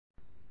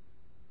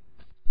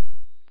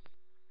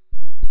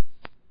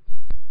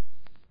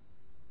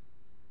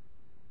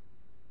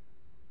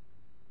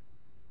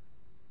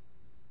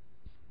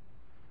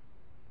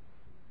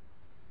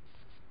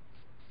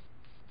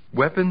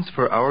Weapons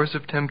for Hours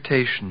of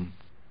Temptation,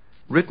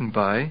 written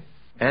by,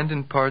 and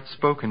in part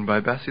spoken by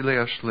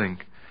Basilea Schlink,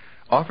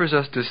 offers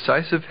us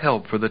decisive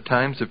help for the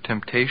times of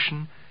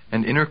temptation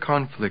and inner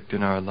conflict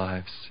in our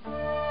lives.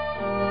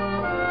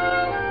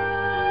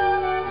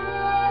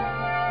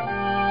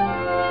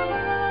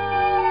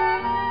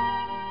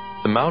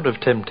 The Mount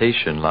of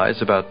Temptation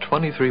lies about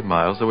 23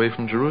 miles away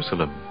from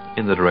Jerusalem,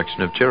 in the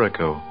direction of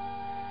Jericho.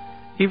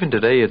 Even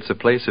today it's a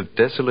place of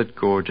desolate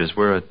gorges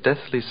where a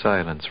deathly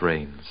silence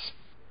reigns.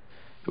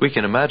 We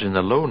can imagine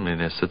the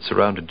loneliness that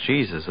surrounded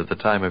Jesus at the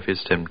time of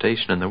his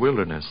temptation in the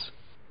wilderness.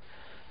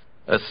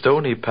 A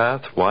stony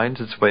path winds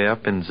its way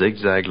up in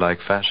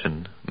zigzag-like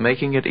fashion,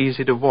 making it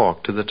easy to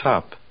walk to the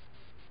top.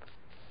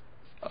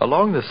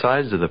 Along the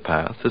sides of the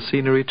path, the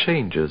scenery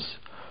changes,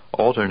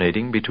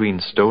 alternating between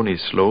stony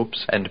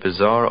slopes and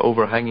bizarre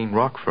overhanging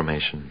rock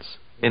formations,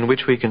 in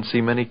which we can see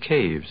many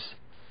caves.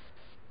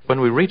 When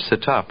we reach the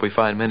top, we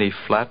find many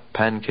flat,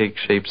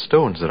 pancake-shaped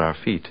stones at our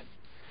feet.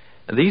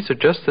 These are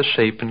just the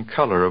shape and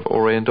color of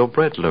Oriental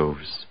bread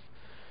loaves.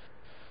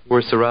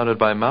 We're surrounded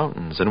by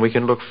mountains, and we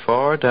can look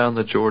far down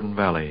the Jordan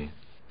Valley.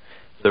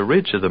 The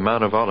ridge of the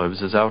Mount of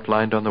Olives is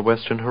outlined on the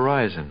western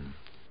horizon.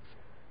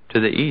 To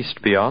the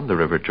east, beyond the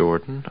River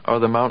Jordan, are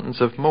the mountains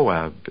of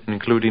Moab,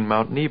 including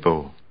Mount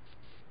Nebo.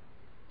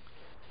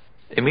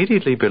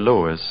 Immediately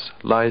below us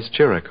lies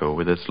Jericho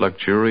with its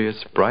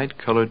luxurious,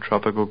 bright-colored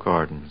tropical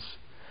gardens,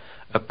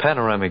 a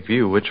panoramic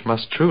view which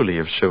must truly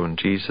have shown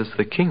Jesus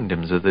the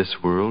kingdoms of this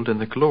world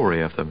and the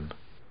glory of them.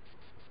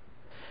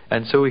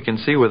 And so we can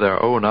see with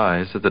our own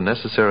eyes that the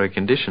necessary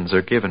conditions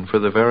are given for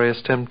the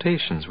various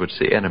temptations which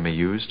the enemy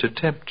used to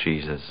tempt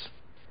Jesus.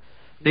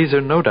 These are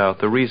no doubt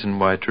the reason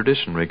why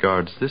tradition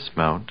regards this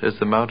mount as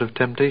the Mount of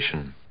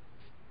Temptation.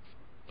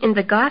 In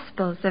the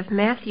Gospels of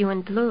Matthew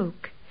and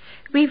Luke,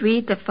 we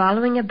read the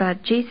following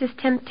about Jesus'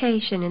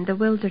 temptation in the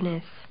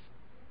wilderness.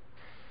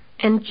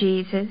 And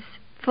Jesus,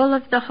 full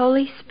of the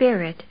Holy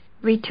Spirit,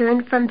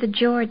 returned from the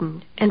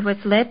Jordan, and was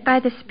led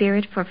by the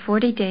Spirit for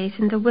 40 days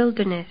in the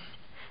wilderness,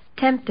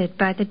 tempted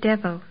by the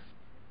devil.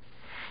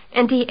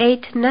 And he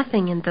ate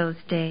nothing in those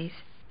days,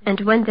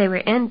 and when they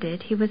were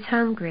ended, he was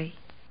hungry.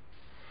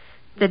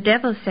 The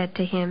devil said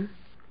to him,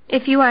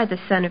 If you are the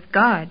Son of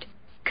God,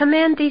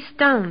 command these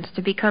stones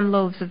to become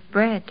loaves of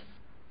bread.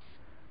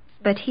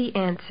 But he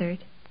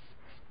answered,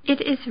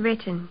 It is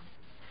written,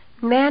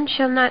 Man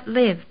shall not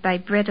live by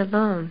bread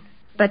alone,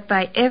 but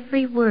by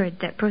every word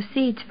that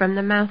proceeds from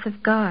the mouth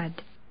of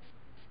God.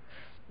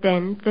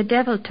 Then the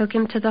devil took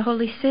him to the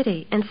holy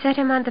city, and set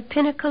him on the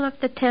pinnacle of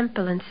the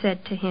temple, and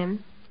said to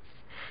him,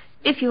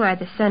 If you are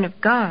the Son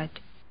of God,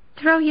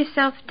 throw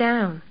yourself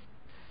down,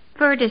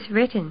 for it is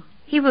written,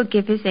 He will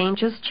give His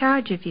angels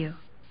charge of you,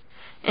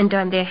 and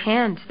on their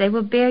hands they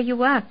will bear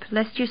you up,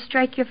 lest you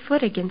strike your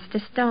foot against a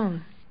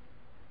stone.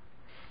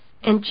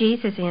 And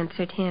Jesus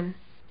answered him,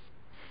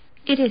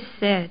 It is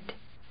said,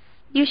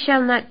 You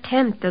shall not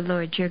tempt the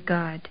Lord your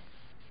God.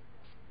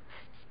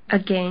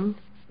 Again,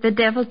 the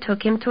devil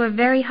took him to a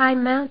very high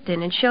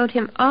mountain, and showed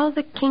him all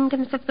the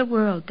kingdoms of the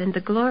world and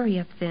the glory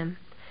of them.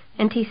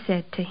 And he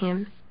said to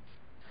him,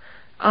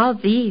 All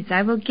these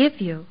I will give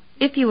you,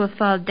 if you will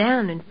fall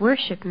down and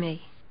worship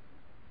me.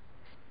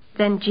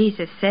 Then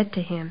Jesus said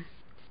to him,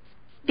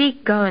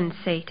 Begone,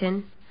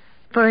 Satan,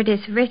 for it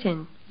is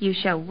written, You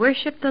shall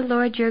worship the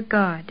Lord your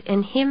God,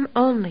 and Him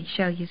only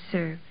shall you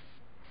serve.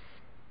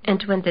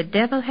 And when the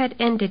devil had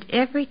ended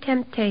every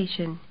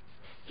temptation,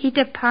 he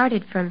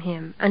departed from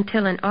him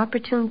until an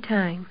opportune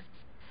time.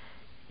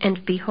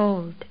 And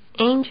behold,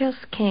 angels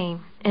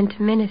came and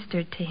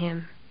ministered to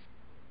him.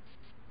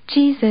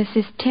 Jesus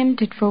is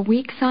tempted for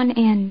weeks on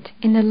end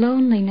in the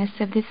loneliness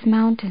of this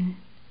mountain.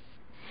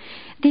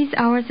 These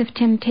hours of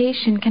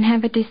temptation can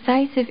have a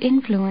decisive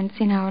influence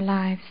in our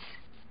lives.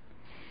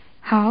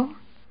 How?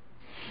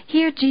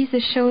 Here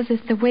Jesus shows us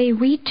the way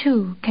we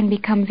too can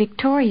become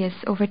victorious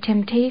over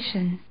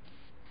temptation.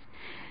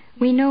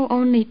 We know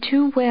only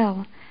too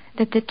well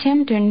that the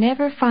tempter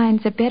never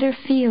finds a better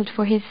field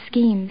for his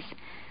schemes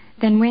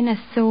than when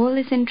a soul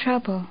is in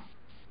trouble.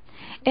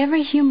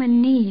 Every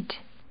human need,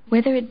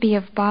 whether it be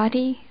of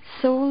body,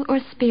 soul, or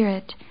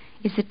spirit,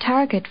 is a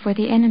target for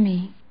the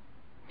enemy.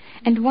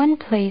 And one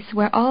place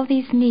where all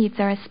these needs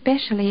are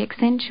especially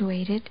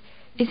accentuated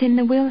is in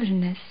the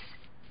wilderness.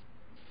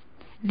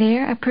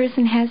 There a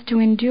person has to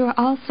endure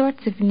all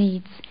sorts of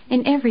needs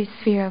in every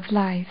sphere of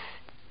life.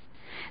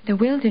 The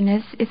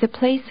wilderness is a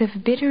place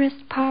of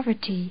bitterest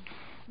poverty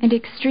and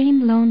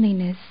extreme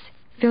loneliness,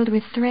 filled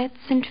with threats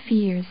and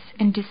fears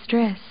and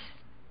distress.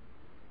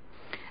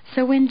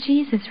 So when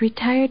Jesus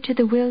retired to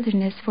the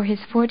wilderness for his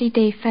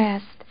 40-day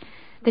fast,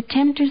 the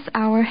tempter's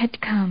hour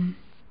had come.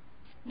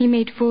 He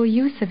made full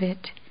use of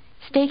it,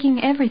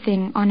 staking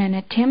everything on an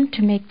attempt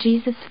to make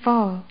Jesus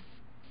fall.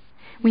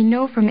 We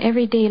know from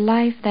everyday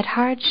life that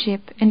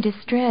hardship and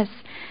distress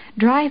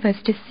drive us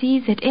to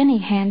seize at any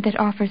hand that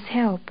offers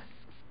help.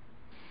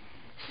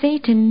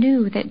 Satan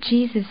knew that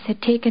Jesus had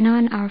taken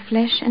on our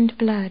flesh and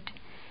blood,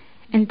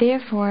 and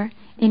therefore,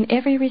 in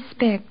every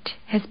respect,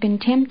 has been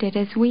tempted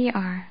as we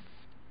are.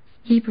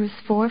 Hebrews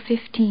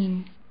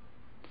 4:15.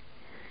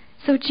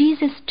 So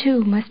Jesus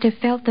too must have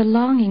felt the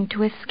longing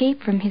to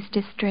escape from his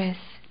distress.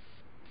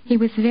 He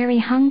was very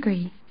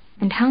hungry,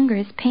 and hunger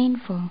is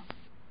painful.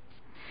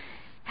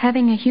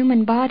 Having a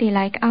human body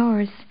like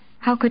ours,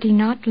 how could he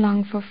not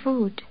long for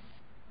food?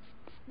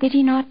 Did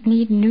he not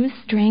need new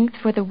strength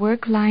for the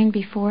work lying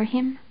before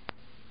him?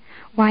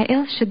 Why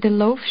else should the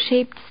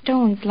loaf-shaped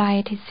stones lie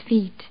at his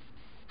feet?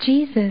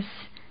 Jesus,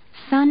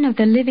 Son of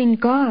the living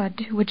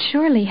God, would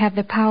surely have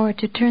the power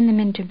to turn them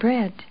into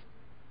bread.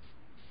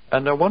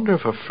 And I wonder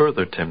if a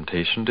further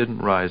temptation didn't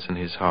rise in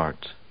his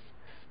heart.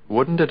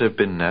 Wouldn't it have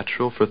been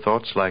natural for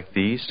thoughts like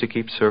these to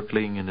keep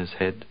circling in his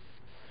head?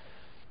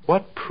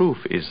 What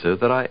proof is there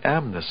that I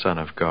am the Son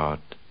of God?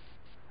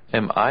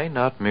 Am I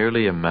not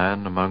merely a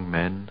man among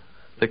men,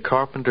 the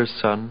carpenter's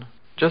son,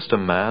 just a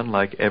man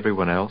like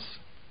everyone else?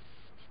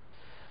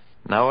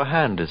 Now a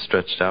hand is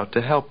stretched out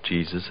to help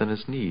Jesus in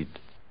his need.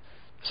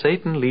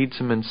 Satan leads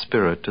him in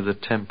spirit to the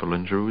temple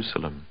in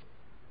Jerusalem.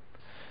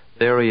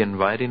 There he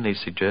invitingly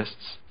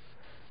suggests,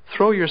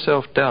 "Throw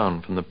yourself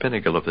down from the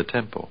pinnacle of the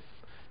temple.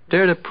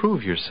 Dare to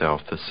prove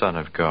yourself the Son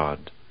of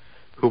God,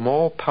 whom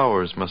all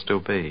powers must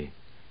obey.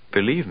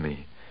 Believe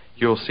me,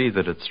 you'll see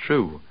that it's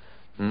true.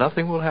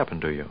 Nothing will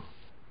happen to you.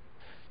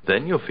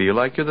 Then you'll feel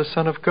like you're the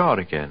Son of God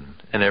again,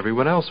 and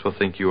everyone else will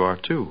think you are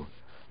too.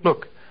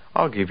 Look,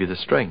 I'll give you the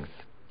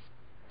strength."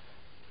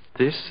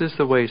 This is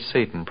the way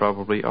Satan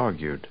probably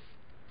argued,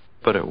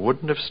 but it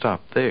wouldn't have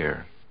stopped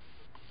there.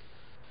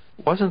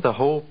 Wasn't the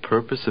whole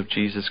purpose of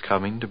Jesus'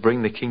 coming to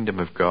bring the kingdom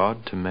of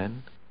God to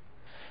men?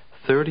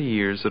 30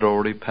 years had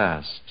already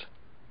passed.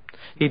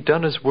 He'd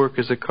done his work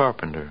as a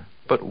carpenter,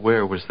 but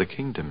where was the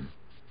kingdom?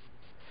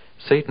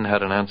 Satan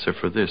had an answer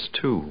for this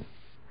too.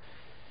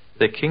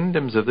 The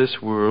kingdoms of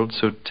this world,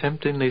 so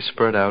temptingly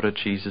spread out at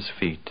Jesus'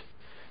 feet,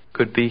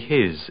 could be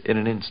his in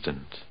an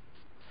instant.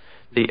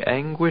 The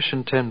anguish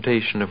and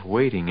temptation of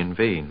waiting in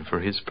vain for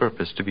his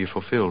purpose to be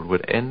fulfilled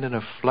would end in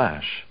a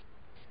flash.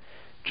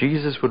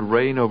 Jesus would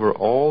reign over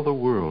all the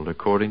world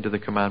according to the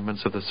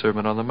commandments of the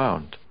Sermon on the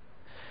Mount.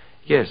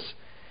 Yes,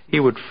 he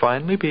would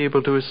finally be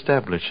able to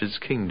establish his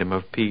kingdom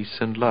of peace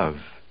and love.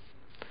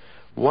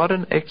 What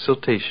an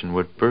exultation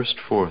would burst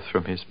forth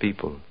from his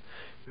people,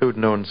 who had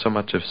known so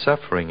much of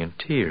suffering and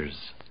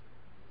tears.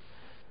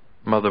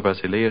 Mother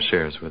Basilea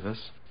shares with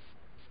us.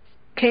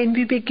 Can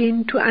we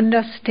begin to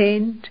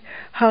understand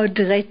how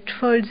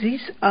dreadful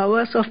these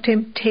hours of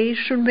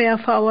temptation were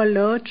for our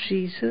Lord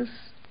Jesus?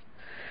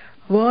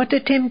 What a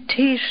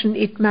temptation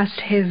it must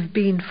have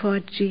been for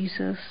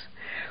Jesus,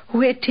 who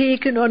had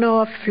taken on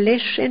our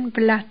flesh and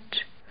blood,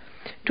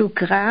 to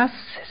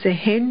grasp the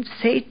hand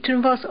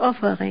Satan was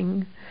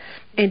offering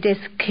and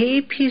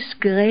escape his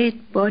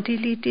great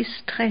bodily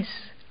distress,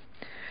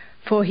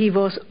 for he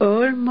was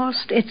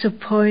almost at the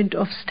point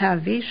of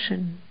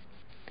starvation.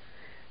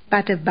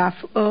 But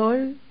above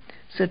all,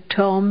 the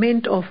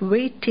torment of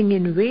waiting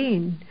in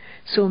vain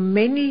so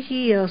many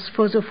years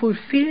for the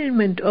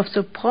fulfillment of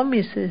the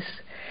promises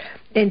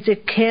and the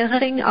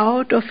carrying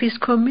out of his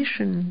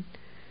commission,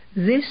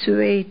 this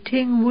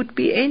waiting would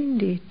be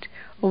ended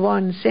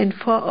once and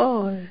for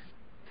all.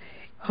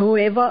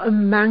 Whoever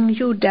among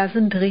you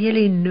doesn't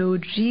really know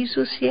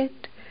Jesus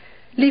yet,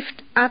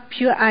 lift up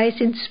your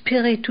eyes in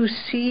spirit to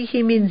see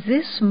him in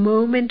this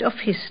moment of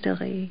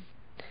history.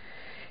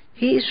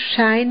 He is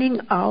shining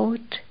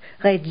out,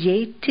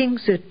 radiating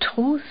the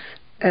truth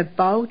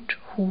about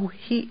who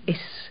he is.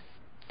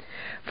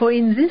 For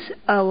in this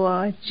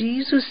hour,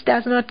 Jesus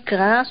does not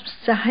grasp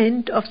the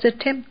hand of the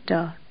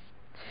tempter.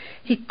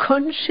 He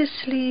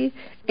consciously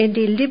and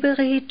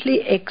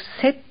deliberately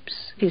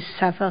accepts his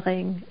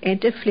suffering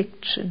and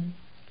affliction.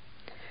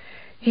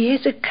 He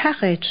has the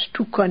courage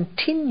to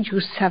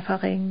continue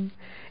suffering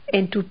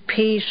and to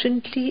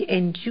patiently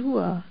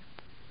endure.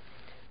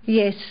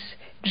 Yes,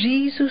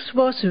 Jesus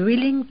was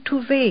willing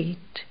to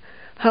wait,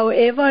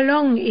 however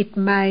long it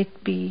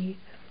might be,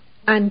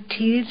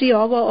 until the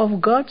hour of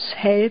God's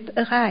help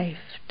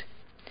arrived.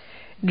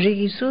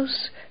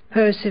 Jesus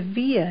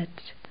persevered,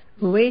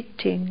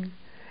 waiting,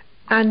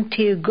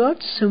 until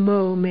God's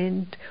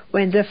moment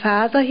when the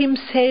Father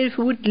himself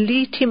would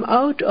lead him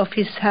out of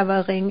his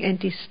suffering and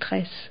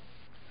distress.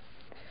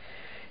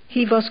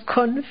 He was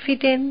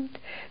confident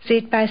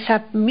that by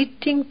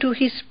submitting to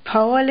his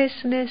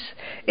powerlessness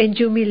and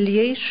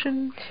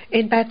humiliation,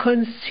 and by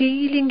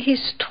concealing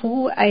his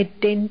true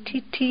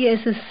identity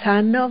as a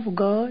Son of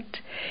God,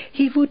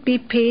 he would be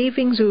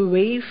paving the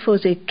way for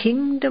the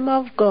kingdom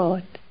of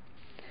God.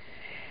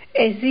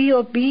 As the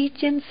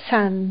obedient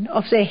Son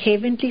of the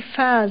Heavenly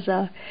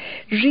Father,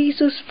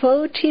 Jesus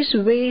fought his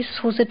way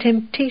through the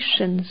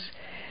temptations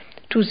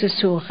to the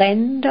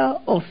surrender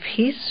of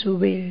his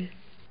will.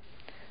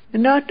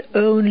 Not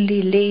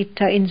only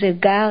later in the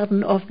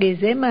Garden of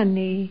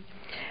Gethsemane,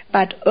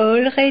 but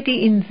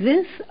already in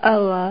this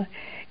hour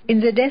in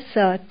the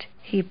desert,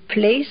 he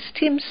placed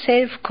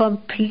himself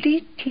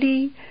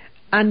completely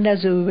under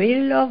the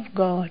will of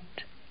God.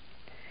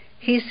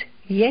 His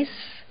yes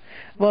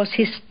was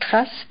his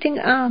trusting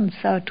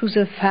answer to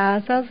the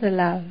Father's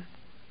love.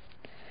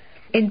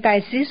 And by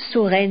this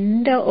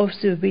surrender of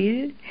the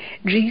will,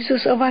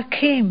 Jesus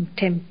overcame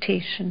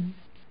temptation.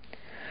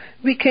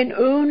 We can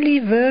only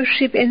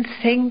worship and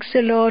thank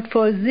the Lord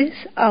for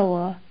this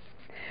hour,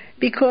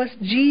 because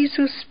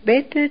Jesus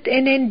battled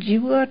and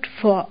endured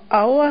for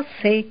our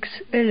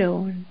sakes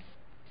alone.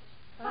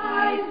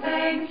 I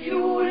thank you,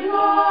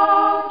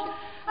 Lord.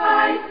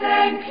 I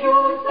thank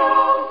you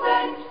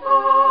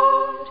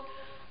thousandfold.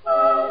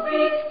 O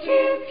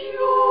victim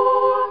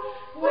pure,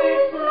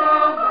 with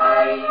love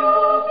I you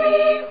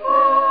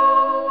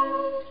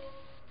behold.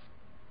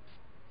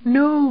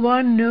 No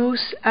one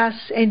knows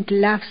us and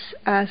loves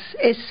us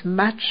as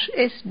much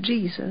as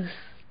Jesus.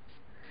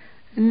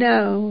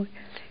 Now,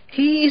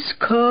 He is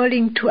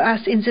calling to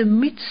us in the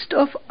midst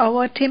of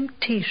our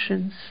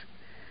temptations.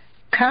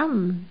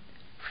 Come,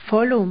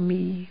 follow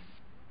me.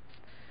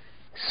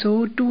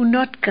 So do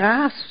not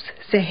grasp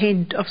the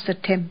hand of the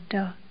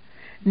tempter,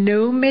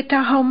 no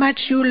matter how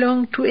much you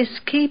long to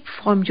escape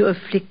from your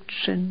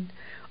affliction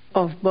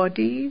of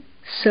body,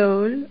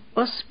 soul,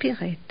 or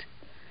spirit.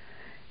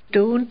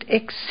 Don't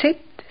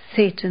accept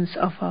Satan's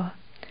offer,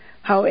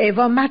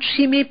 however much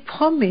he may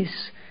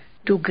promise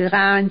to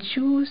grant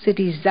you the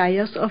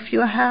desires of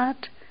your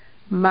heart,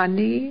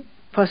 money,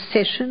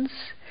 possessions,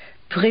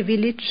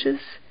 privileges,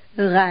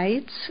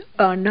 rights,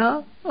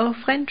 honor, or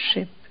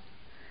friendship.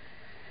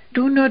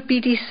 Do not be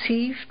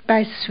deceived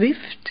by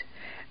swift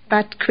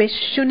but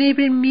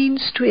questionable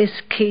means to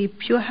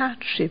escape your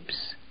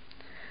hardships.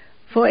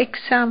 For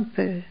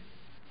example,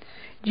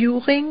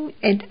 during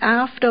and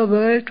after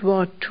World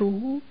War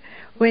II,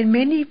 when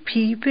many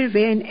people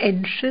were in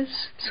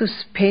anxious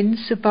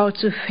suspense about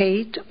the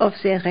fate of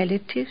their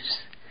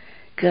relatives,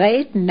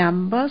 great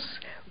numbers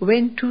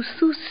went to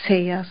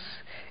soothsayers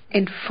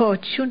and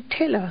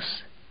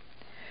fortune-tellers.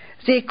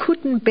 They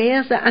couldn't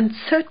bear the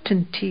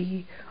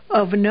uncertainty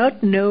of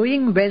not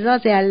knowing whether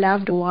their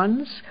loved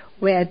ones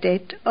were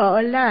dead or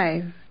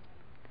alive.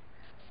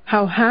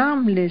 How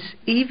harmless,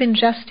 even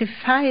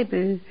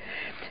justifiable,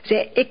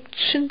 their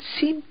actions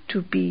seemed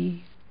to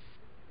be.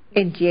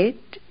 And yet,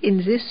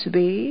 in this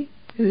way,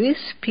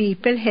 these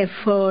people have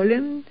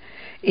fallen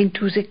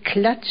into the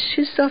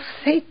clutches of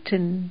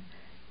Satan,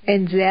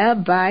 and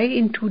thereby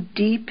into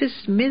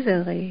deepest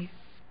misery.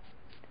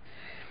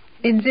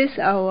 In this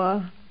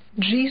hour,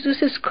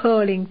 Jesus is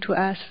calling to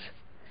us,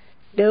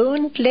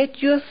 don't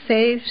let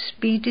yourselves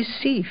be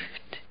deceived.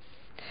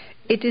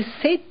 It is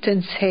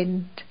Satan's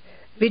hand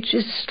which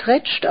is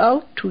stretched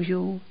out to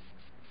you.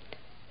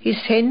 His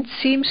hand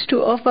seems to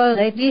offer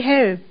ready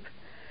help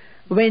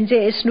when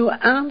there is no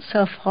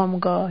answer from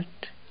God.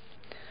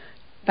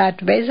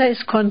 But whether it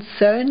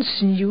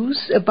concerns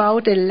news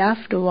about a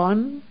loved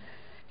one,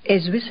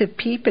 as with the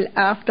people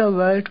after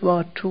World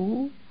War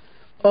II,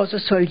 or the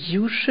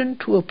solution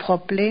to a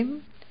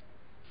problem,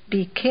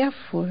 be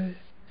careful.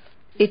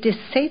 It is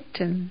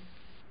Satan.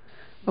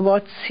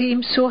 What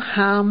seems so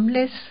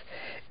harmless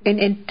and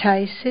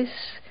entices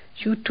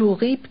you to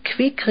reap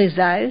quick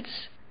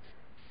results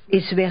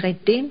is very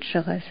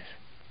dangerous.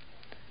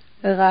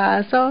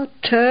 Rather,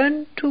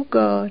 turn to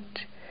God,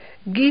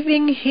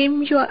 giving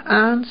Him your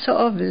answer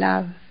of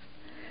love,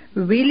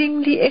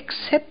 willingly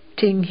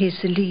accepting His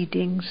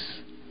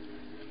leadings,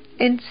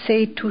 and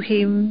say to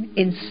Him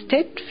in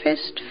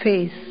steadfast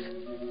faith,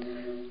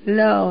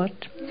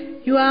 Lord,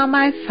 you are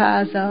my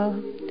Father,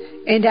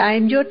 and I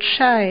am your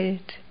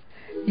child.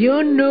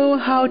 You know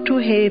how to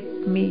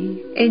help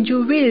me, and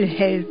you will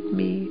help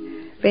me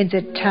when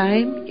the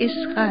time is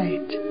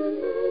right.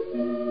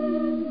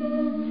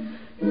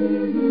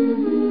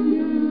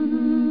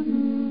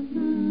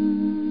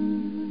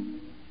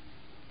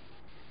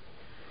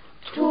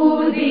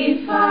 To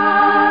Thee,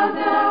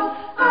 Father,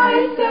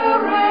 I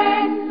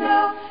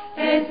surrender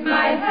as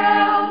my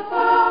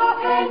helper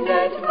and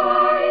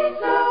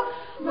advisor,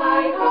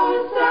 my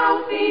whole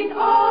self in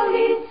all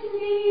its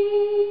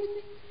need.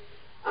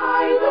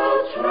 I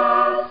will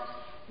trust,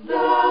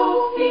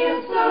 though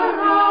fears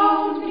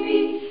surround me,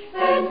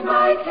 and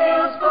my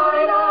cares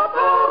pile up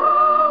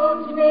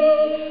around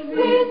me,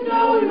 with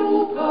no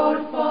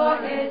loophole for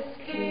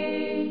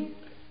escape.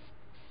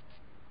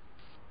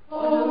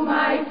 O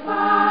my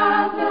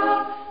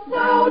Father,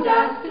 Thou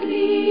dost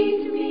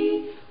lead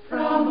me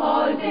from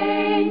all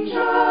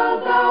danger,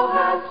 Thou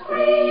hast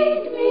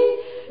freed me,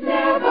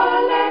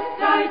 never left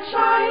Thy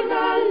child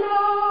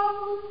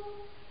alone.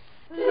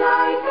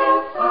 Like a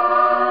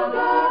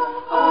Father,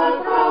 all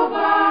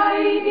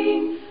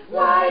providing,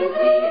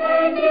 wisely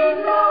and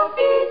in love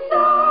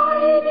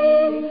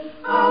deciding,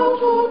 how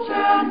to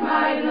turn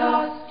my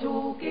loss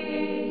to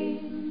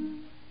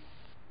gain.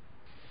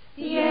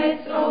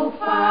 Yes, O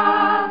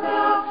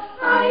Father,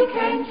 I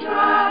can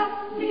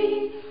trust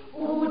Thee,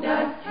 who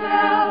dost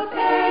help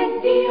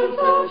and deal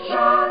so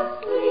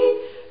justly,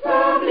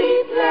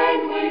 firmly plan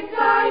with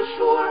Thy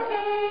sure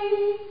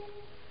aid.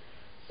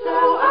 So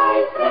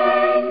I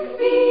thank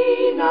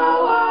Thee now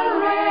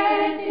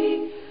already,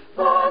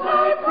 for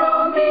Thy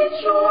promise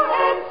sure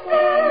and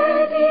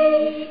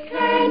steady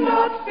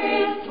cannot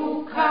fail to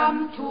come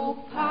to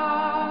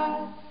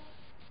pass.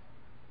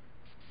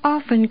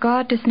 Our often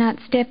God does not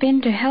step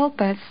in to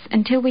help us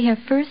until we have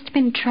first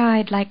been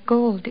tried like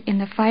gold in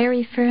the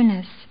fiery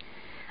furnace,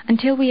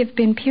 until we have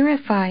been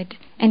purified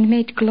and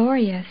made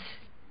glorious,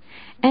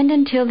 and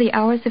until the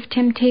hours of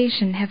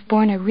temptation have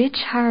borne a rich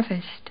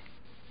harvest.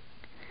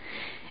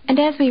 And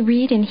as we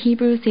read in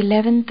Hebrews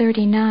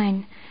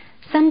 11:39,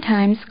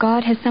 sometimes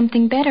God has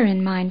something better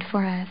in mind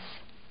for us.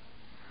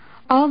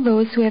 All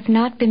those who have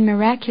not been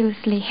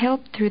miraculously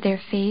helped through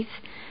their faith,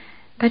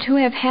 but who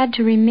have had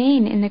to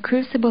remain in the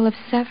crucible of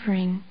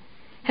suffering,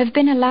 have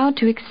been allowed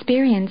to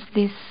experience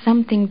this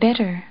something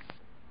better.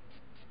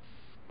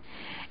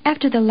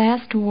 After the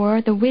last war,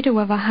 the widow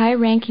of a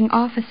high-ranking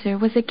officer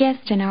was a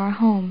guest in our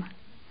home.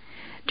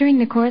 During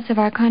the course of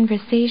our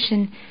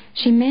conversation,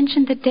 she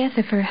mentioned the death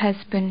of her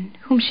husband,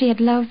 whom she had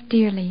loved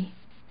dearly.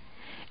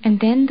 And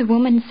then the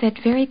woman said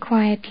very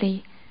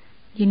quietly,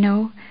 "You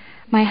know,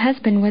 my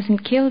husband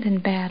wasn't killed in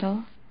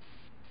battle.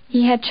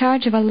 He had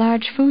charge of a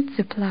large food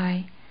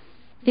supply.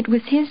 It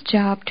was his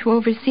job to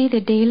oversee the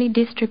daily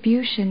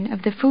distribution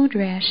of the food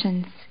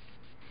rations.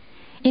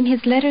 In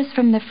his letters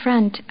from the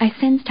front, I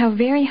sensed how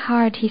very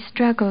hard he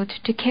struggled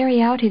to carry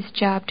out his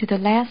job to the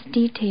last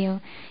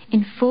detail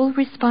in full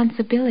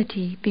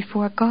responsibility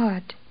before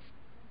God.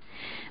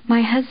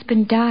 My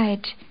husband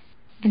died,"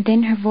 and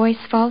then her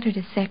voice faltered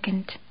a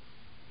second.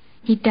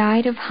 "He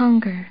died of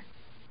hunger.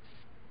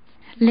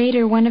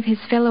 Later, one of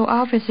his fellow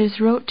officers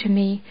wrote to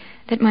me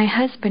that my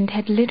husband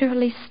had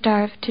literally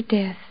starved to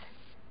death."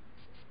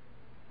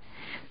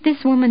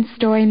 This woman's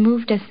story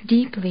moved us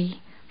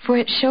deeply, for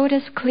it showed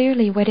us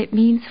clearly what it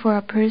means for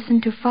a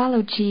person to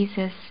follow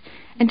Jesus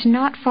and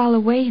not fall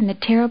away in the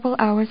terrible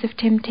hours of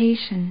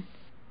temptation.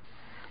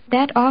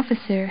 That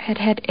officer had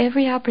had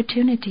every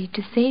opportunity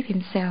to save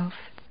himself.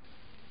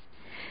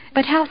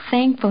 But how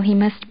thankful he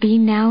must be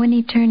now in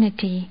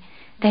eternity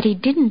that he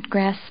didn't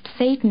grasp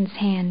Satan's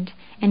hand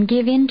and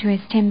give in to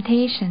his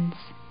temptations.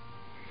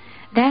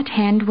 That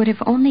hand would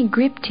have only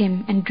gripped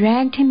him and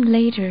dragged him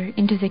later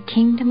into the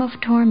kingdom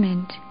of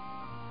torment.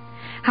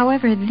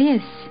 However,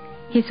 this,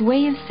 his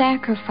way of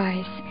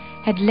sacrifice,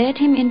 had led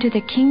him into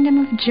the kingdom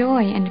of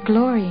joy and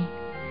glory,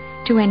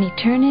 to an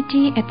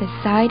eternity at the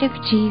side of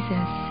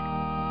Jesus.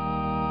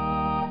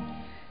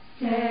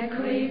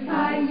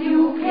 Sacrifice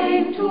you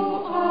came to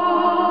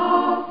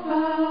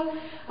offer,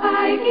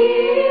 I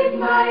give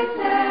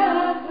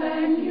myself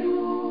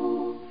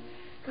anew.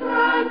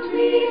 Grant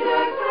me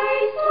the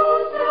grace to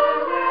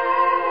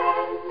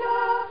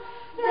surrender,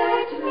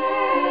 that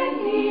men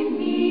in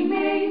me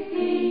may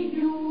see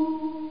you.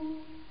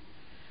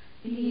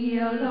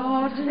 Dear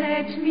Lord,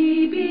 let me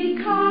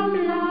become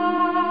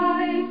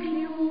like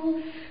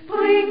you.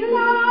 Bring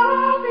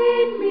love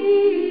in me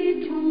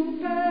to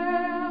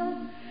bear,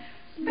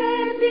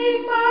 spending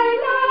my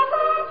love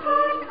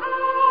upon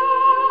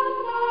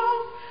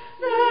others,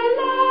 the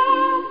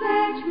love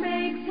that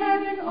makes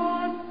heaven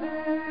on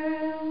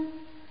earth.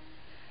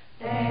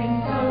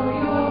 Thanks to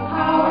your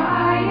power I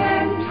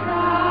am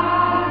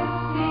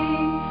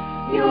trusting,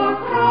 your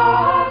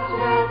cross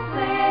will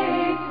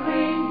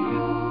sacred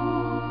you,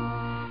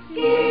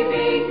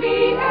 giving me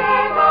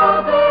ever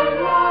the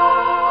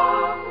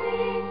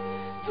loving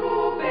to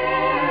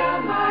bear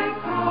my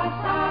cross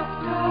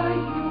after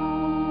you.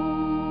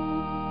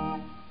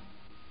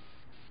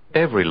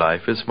 Every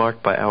life is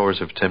marked by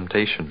hours of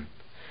temptation.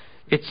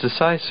 It's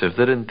decisive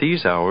that in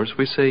these hours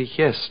we say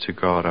yes to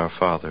God our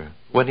Father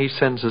when He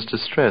sends us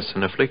distress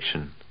and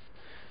affliction.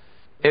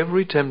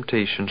 Every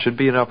temptation should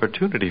be an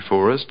opportunity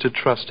for us to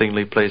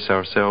trustingly place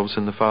ourselves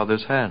in the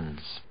Father's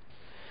hands.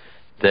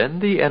 Then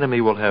the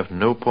enemy will have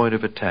no point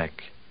of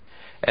attack,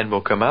 and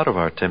will come out of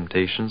our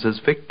temptations as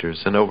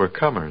victors and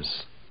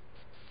overcomers.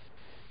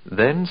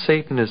 Then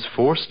Satan is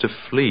forced to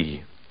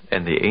flee,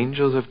 and the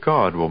angels of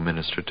God will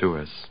minister to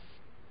us.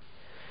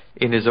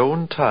 In His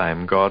own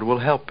time, God will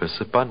help us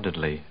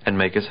abundantly and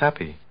make us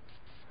happy.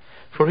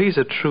 For He's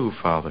a true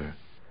Father,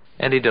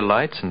 and He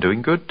delights in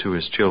doing good to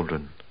His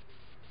children.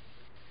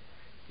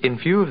 In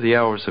view of the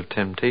hours of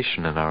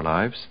temptation in our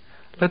lives,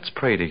 let's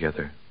pray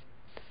together.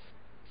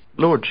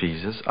 Lord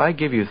Jesus, I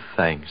give you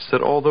thanks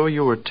that although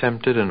you were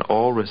tempted in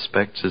all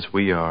respects as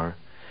we are,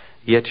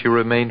 yet you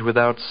remained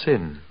without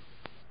sin.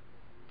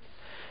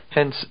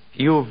 Hence,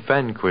 you have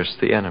vanquished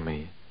the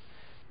enemy.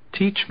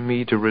 Teach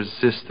me to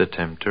resist the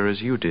tempter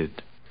as you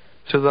did,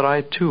 so that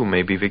I too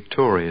may be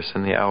victorious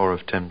in the hour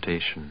of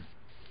temptation.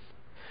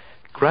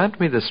 Grant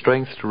me the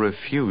strength to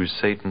refuse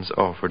Satan's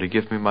offer to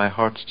give me my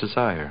heart's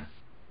desire.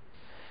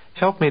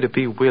 Help me to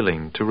be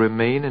willing to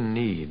remain in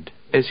need,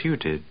 as you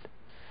did,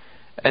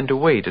 and to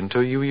wait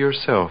until you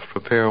yourself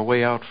prepare a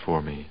way out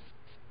for me.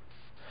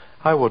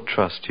 I will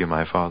trust you,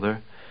 my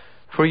Father,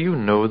 for you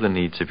know the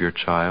needs of your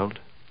child.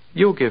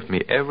 You'll give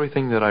me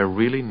everything that I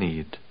really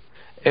need,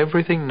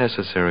 everything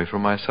necessary for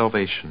my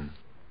salvation.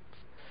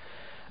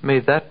 May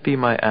that be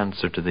my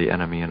answer to the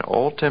enemy in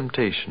all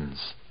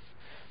temptations.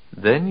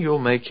 Then you'll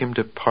make him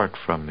depart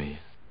from me.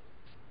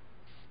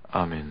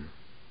 Amen.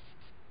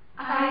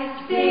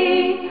 I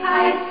sing,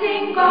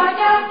 God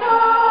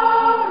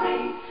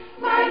adoring,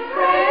 my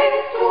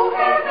praise to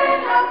heaven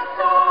up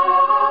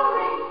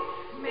soaring.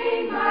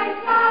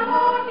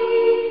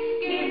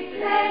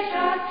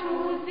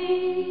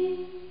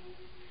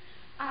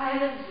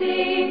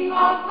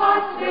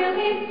 God's will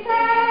in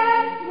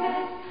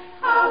sadness,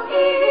 how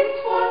its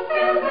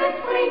fulfillment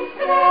brings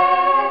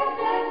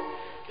gladness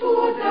to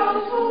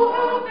those who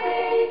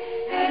obey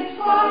and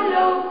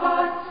follow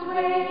God's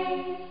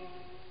way.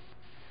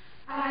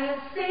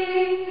 I'll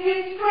sing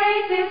His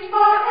praises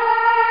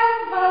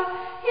forever,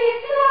 His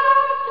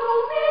love to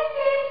me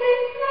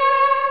ceases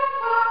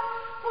never,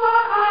 for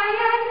I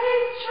am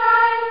His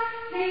child,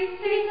 His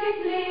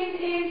discipline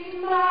is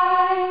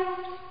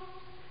mild.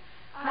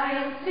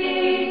 I'll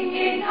sing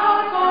in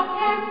hours of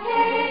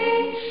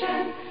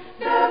temptation,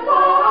 the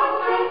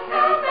wondrous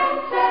help and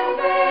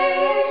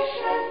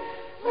salvation.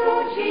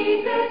 Through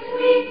Jesus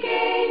we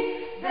gain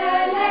the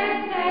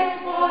Lamb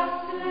that was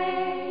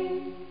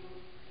slain.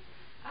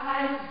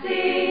 I'll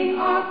sing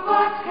of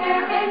God's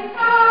care and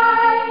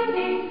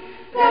guiding,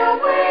 the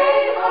way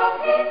of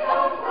His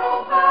own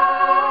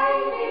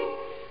providing,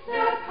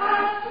 the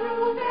path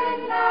through the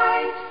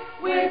night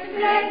with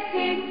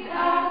blessings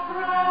are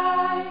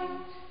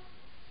bright.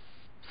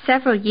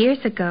 Several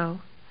years ago,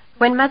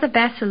 when Mother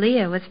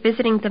Basilea was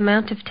visiting the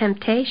Mount of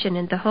Temptation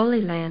in the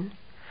Holy Land,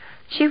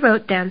 she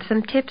wrote down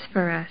some tips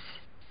for us.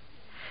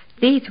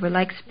 These were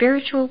like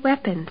spiritual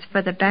weapons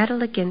for the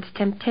battle against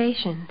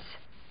temptations.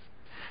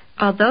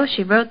 Although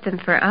she wrote them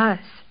for us,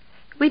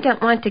 we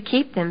don't want to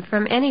keep them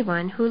from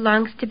anyone who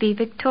longs to be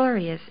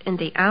victorious in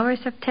the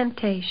hours of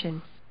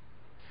temptation.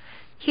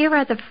 Here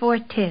are the 4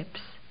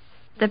 tips,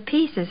 the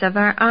pieces of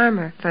our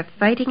armor for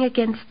fighting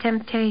against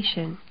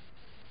temptation.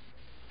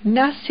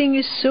 Nothing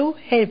is so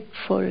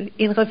helpful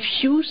in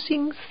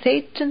refusing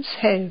Satan's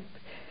help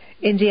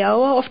in the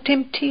hour of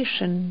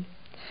temptation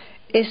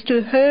as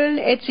to hurl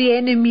at the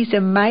enemy the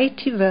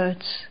mighty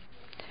words,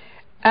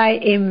 I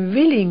am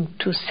willing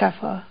to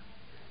suffer.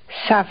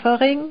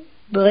 Suffering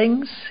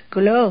brings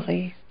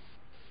glory.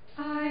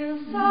 I'll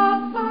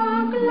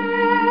suffer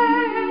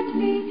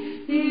gladly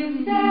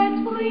if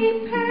that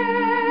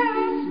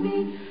prepares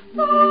me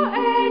for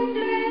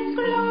endless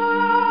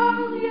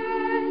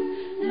glorious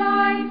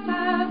life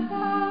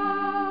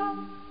above.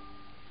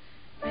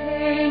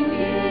 Pain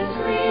is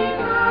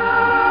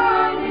regarding,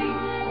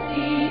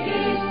 need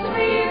is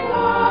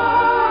rewarding,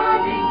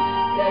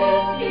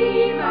 this be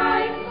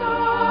my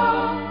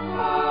song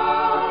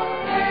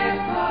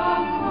forevermore.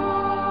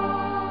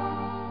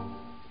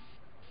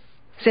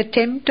 The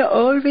tempter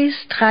always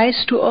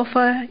tries to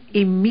offer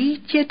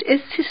immediate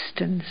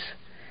assistance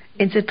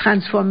in the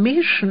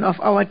transformation of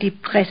our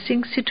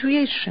depressing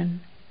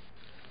situation.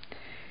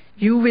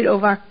 You will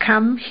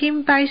overcome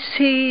him by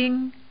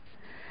saying,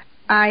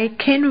 I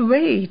can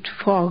wait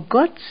for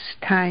God's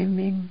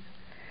timing.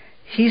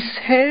 His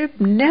help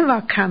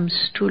never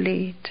comes too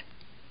late.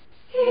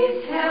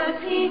 His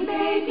help He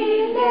may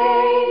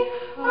delay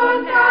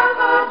on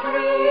our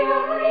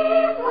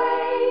dreary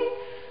way,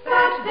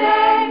 but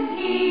then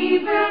He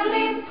will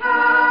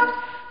impart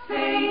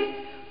faith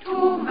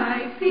to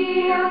my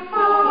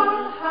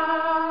fearful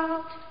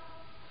heart.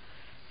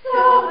 So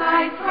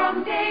I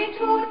from day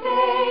to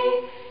day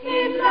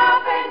in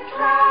love and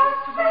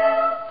trust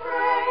will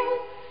pray,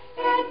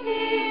 and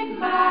in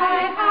my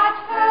heart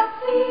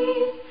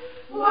perceive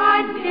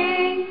one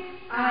day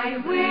I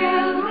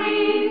will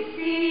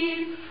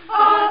receive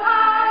all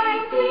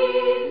I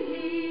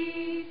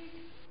believe.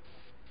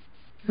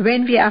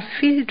 When we are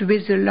filled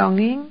with the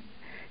longing,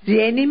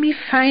 the enemy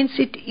finds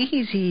it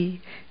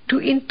easy to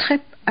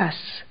entrap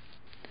us.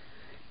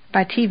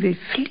 But he will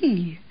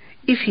flee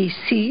if he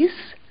sees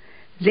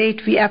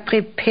that we are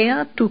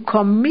prepared to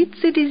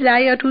commit the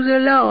desire to the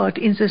Lord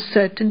in the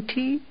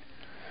certainty,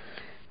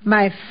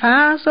 my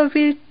Father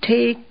will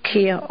take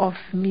care of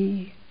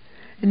me.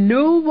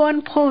 No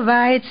one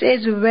provides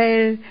as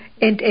well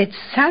and at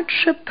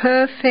such a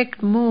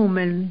perfect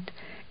moment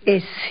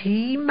as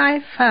He, my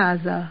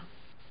Father.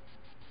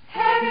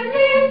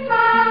 Heavenly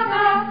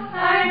Father,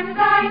 I'm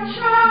Thy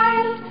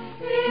child.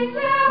 Is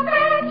there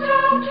better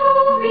to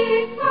be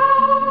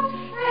found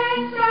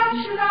and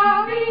such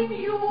loving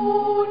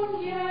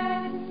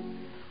union?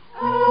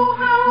 Oh,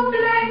 how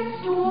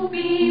blessed to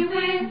be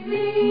with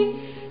Thee,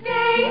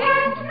 day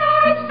and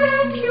night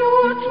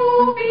secure to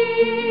be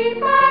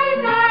by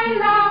Thy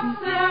love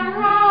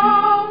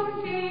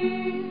surrounded.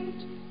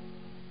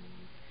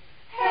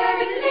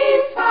 Heavenly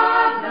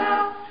Father,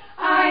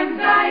 I'm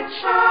Thy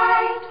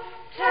child.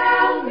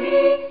 Tell me,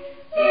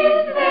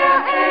 is there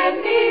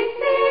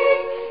anything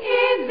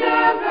in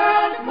the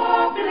world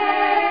more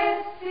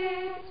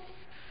blessed?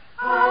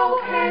 How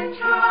can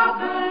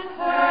trouble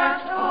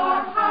hurt or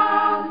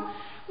harm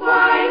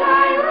while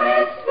I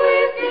rest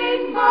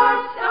within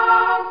God's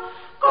arm?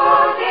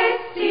 God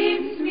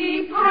esteems me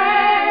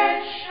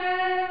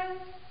precious.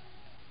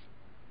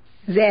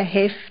 There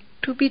have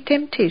to be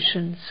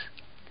temptations.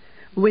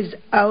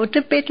 Without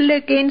a battle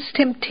against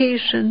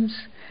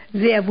temptations,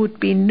 there would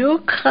be no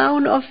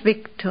crown of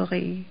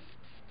victory.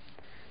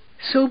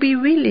 So be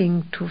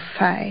willing to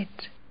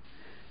fight.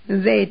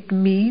 That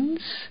means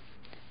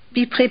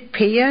be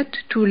prepared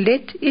to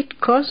let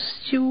it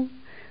cost you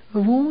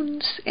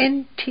wounds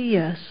and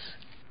tears.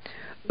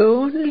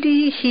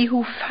 Only he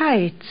who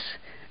fights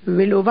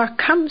will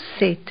overcome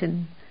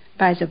Satan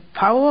by the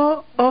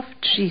power of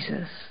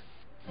Jesus.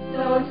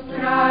 So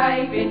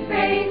strive in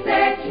faith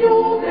that you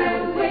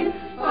will win,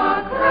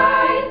 for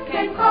Christ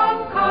can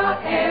conquer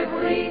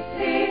every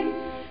sin.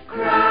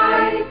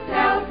 Christ's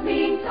help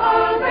means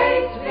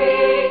always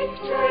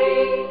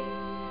victory.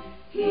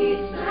 He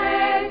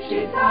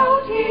stretches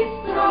out his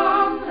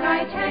strong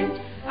right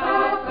hand,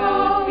 our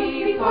foe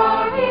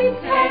before him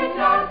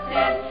cannot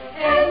stand,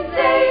 and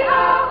they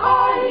are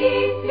all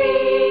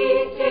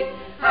defeated.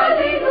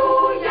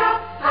 Hallelujah,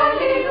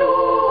 hallelujah.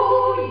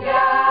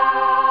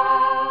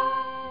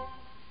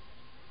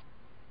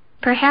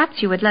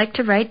 Perhaps you would like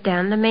to write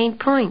down the main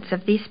points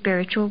of these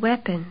spiritual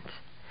weapons.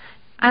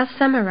 I'll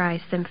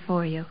summarize them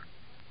for you.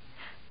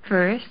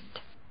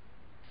 First,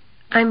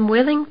 I'm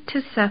willing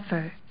to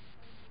suffer.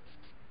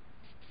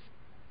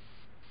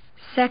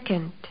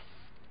 Second,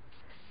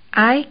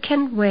 I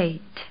can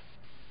wait.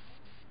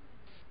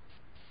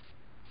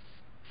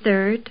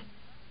 Third,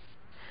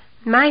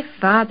 my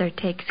Father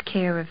takes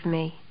care of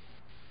me.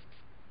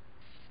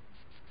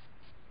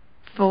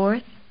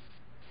 Fourth,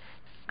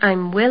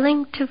 I'm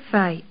willing to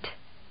fight.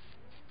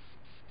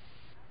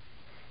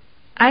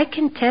 I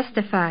can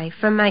testify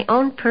from my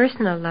own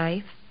personal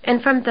life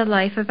and from the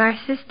life of our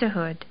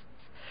sisterhood.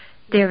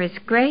 There is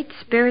great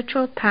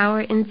spiritual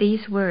power in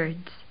these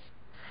words.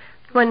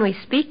 When we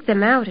speak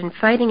them out in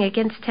fighting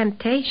against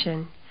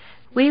temptation,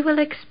 we will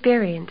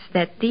experience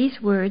that these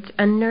words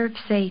unnerve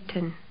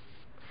Satan.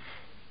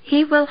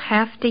 He will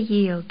have to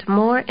yield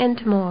more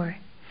and more,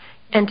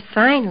 and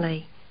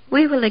finally,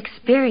 we will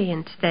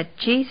experience that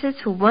Jesus,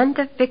 who won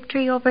the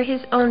victory over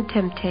his own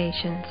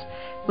temptations,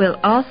 will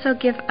also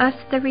give us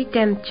the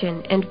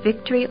redemption and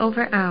victory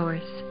over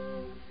ours.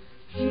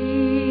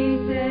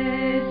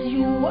 Jesus,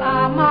 you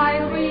are my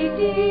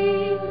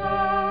Redeemer.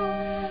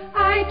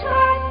 I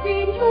trust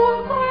in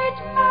your great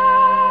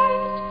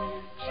might.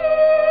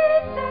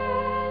 Jesus,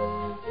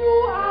 you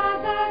are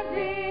the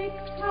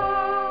victor.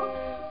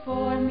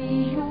 For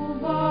me you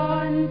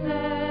won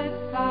the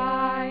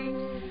fight.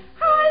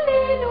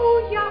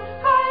 Hallelujah,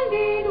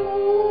 hallelujah.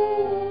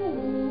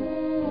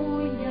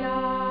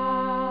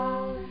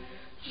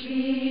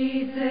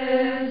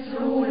 Jesus,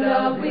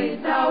 ruler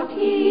without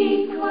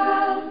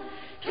equal,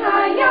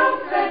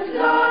 triumphant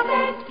Lord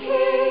and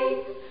King,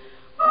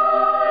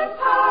 all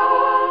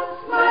powers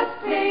must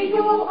pay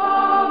you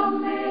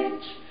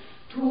homage,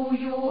 to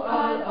you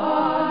all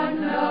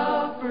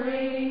honor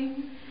bring.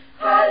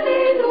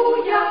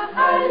 Hallelujah,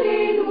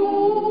 hallelujah.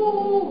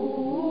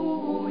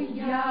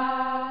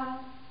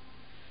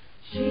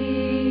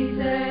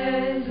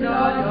 Jesus,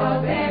 Lord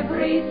of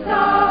every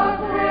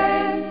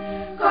sovereign,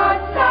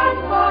 God's Son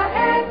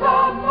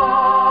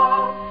forevermore.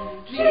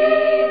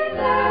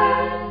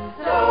 Jesus,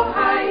 so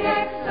high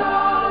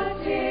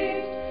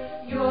exalted,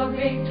 your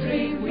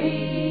victory we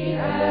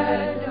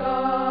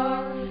adore.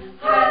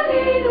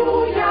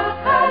 Hallelujah,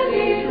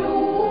 hallelujah.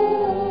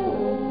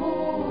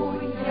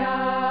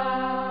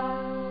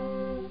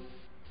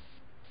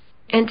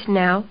 And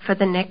now for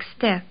the next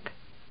step.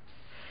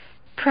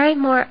 Pray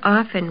more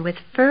often with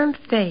firm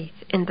faith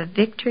in the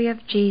victory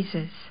of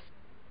Jesus.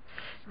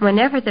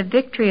 Whenever the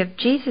victory of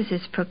Jesus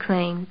is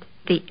proclaimed,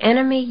 the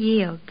enemy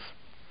yields.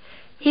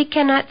 He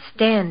cannot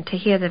stand to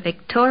hear the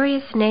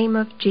victorious name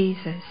of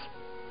Jesus.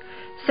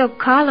 So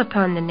call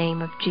upon the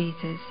name of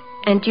Jesus,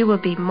 and you will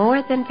be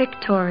more than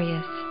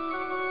victorious.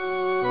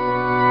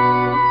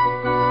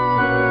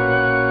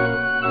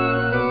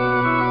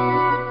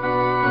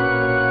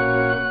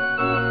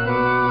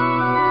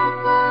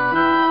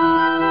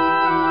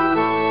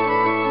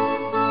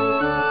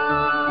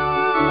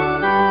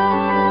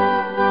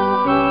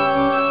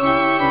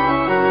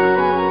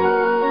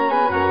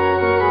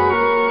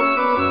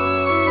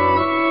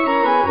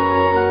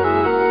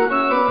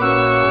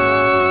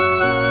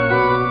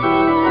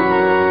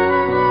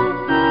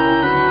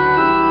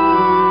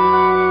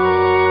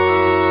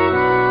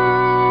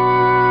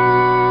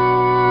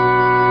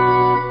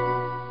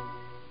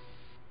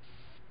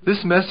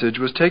 This message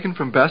was taken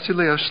from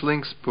Basilea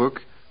Schlink's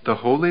book, The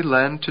Holy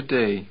Land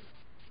Today.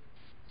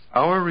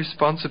 Our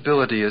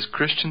Responsibility as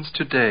Christians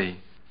Today,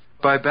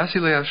 by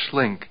Basilea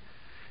Schlink,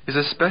 is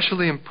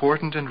especially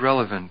important and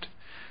relevant,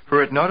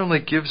 for it not only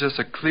gives us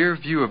a clear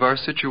view of our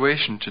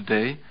situation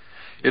today,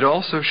 it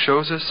also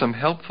shows us some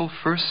helpful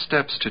first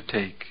steps to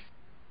take.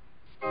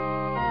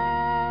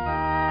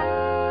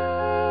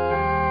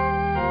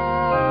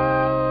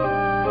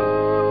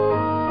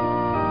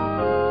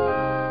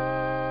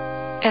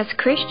 As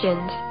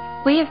Christians,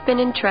 we have been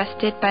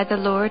entrusted by the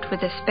Lord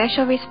with a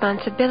special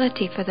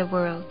responsibility for the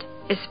world,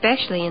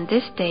 especially in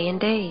this day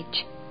and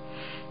age.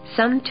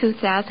 Some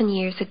 2,000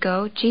 years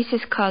ago,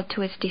 Jesus called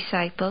to his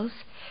disciples,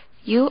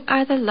 "You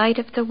are the light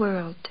of the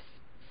world."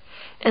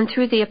 And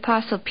through the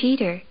Apostle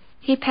Peter,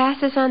 he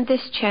passes on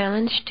this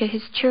challenge to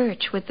his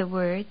church with the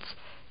words,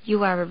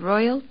 "You are a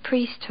royal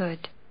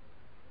priesthood."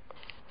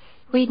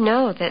 We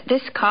know that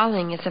this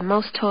calling is a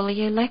most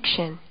holy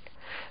election,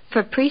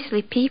 for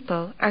priestly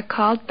people are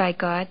called by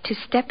God to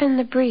step in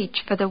the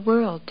breach for the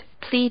world,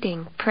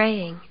 pleading,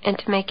 praying,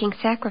 and making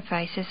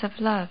sacrifices of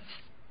love.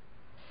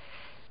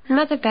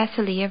 Mother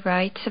Basilea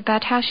writes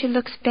about how she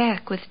looks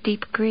back with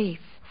deep grief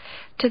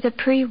to the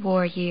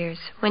pre-war years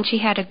when she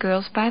had a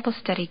girls' Bible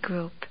study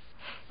group,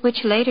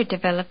 which later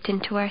developed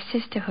into our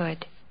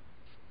sisterhood.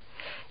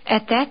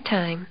 At that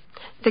time,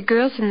 the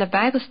girls in the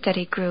Bible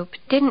study group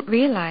didn't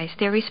realize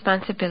their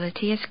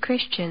responsibility as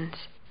Christians.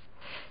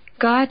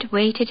 God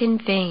waited in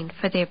vain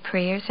for their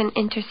prayers and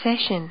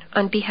intercession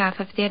on behalf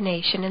of their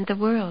nation and the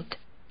world.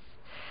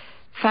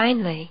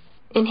 Finally,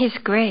 in His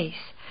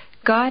grace,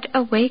 God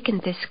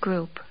awakened this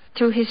group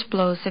through His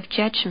blows of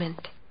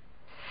judgment.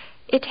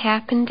 It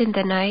happened in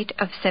the night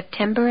of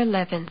September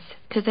 11th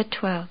to the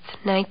 12th,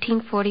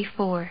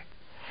 1944,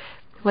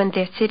 when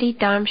their city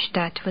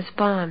Darmstadt was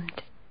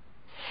bombed.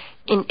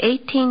 In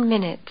 18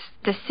 minutes,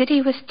 the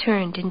city was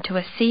turned into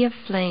a sea of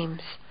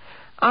flames,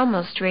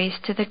 almost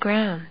razed to the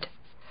ground.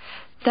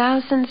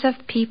 Thousands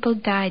of people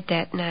died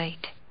that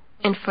night,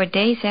 and for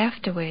days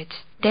afterwards,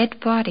 dead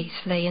bodies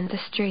lay in the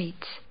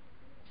streets.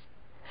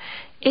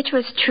 It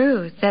was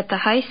true that the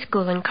high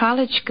school and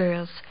college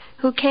girls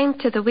who came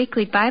to the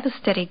weekly Bible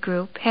study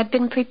group had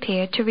been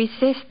prepared to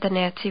resist the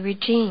Nazi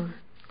regime,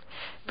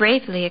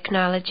 bravely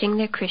acknowledging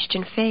their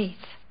Christian faith.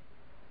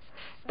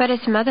 But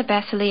as Mother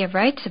Basilea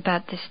writes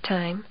about this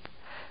time,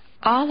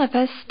 all of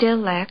us still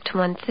lacked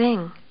one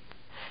thing.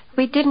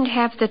 We didn't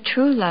have the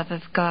true love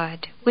of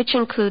God, which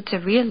includes a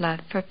real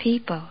love for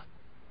people.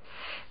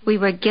 We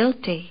were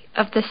guilty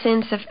of the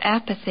sins of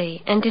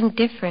apathy and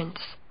indifference,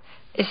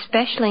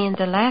 especially in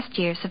the last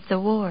years of the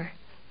war,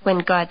 when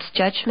God's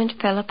judgment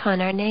fell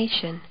upon our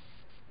nation.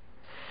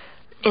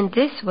 In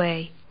this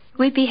way,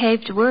 we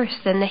behaved worse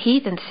than the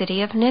heathen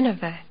city of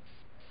Nineveh.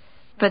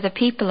 For the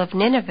people of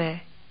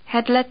Nineveh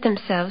had let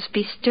themselves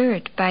be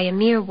stirred by a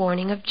mere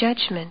warning of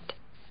judgment.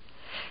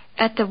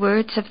 At the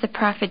words of the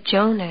prophet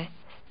Jonah,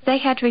 they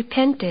had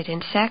repented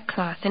in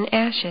sackcloth and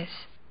ashes.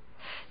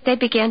 They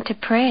began to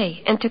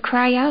pray and to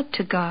cry out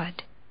to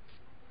God.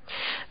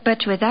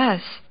 But with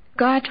us,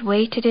 God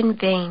waited in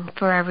vain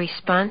for our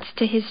response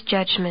to His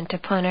judgment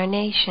upon our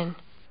nation.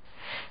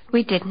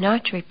 We did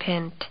not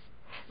repent.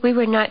 We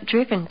were not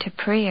driven to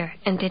prayer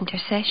and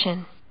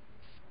intercession.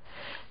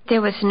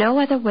 There was no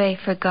other way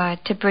for God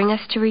to bring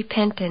us to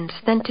repentance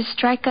than to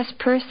strike us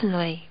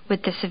personally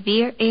with the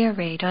severe air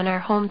raid on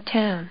our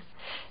hometown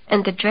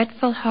and the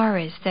dreadful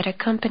horrors that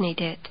accompanied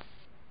it.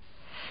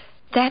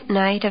 That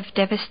night of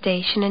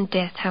devastation and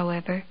death,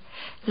 however,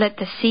 let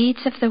the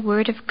seeds of the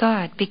Word of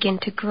God begin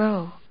to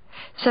grow,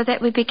 so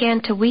that we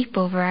began to weep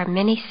over our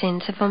many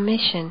sins of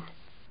omission.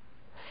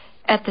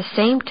 At the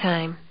same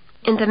time,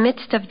 in the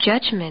midst of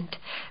judgment,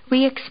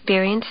 we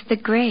experienced the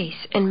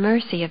grace and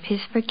mercy of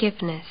His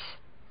forgiveness.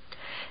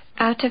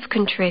 Out of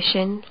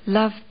contrition,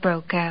 love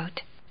broke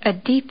out, a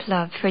deep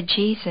love for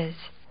Jesus,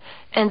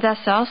 and thus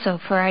also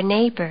for our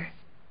neighbor.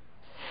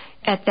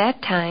 At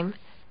that time,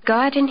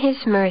 God in His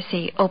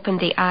mercy opened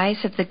the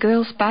eyes of the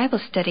girls' Bible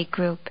study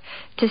group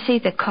to see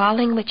the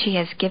calling which He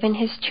has given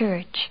His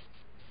church.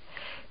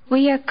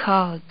 We are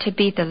called to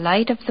be the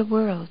light of the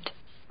world,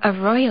 a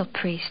royal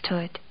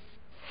priesthood.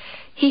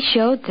 He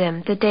showed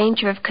them the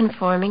danger of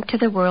conforming to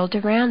the world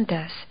around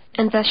us,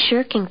 and thus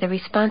shirking the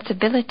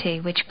responsibility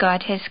which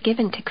God has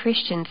given to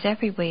Christians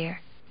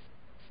everywhere.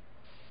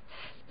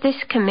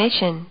 This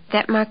commission,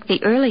 that marked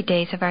the early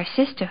days of our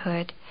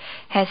sisterhood,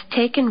 has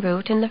taken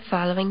root in the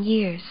following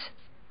years.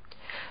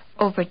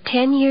 Over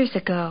 10 years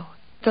ago,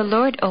 the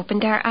Lord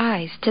opened our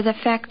eyes to the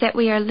fact that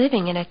we are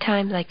living in a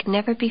time like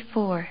never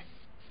before.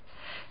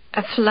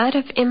 A flood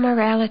of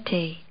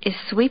immorality is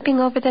sweeping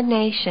over the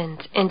nations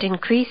and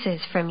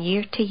increases from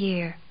year to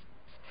year.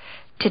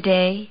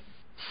 Today,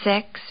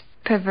 sex,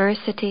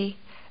 perversity,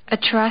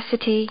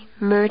 atrocity,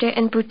 murder,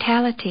 and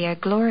brutality are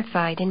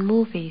glorified in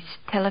movies,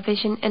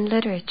 television, and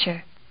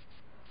literature.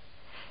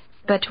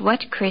 But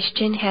what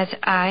Christian has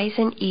eyes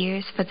and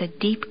ears for the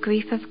deep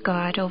grief of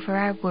God over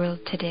our world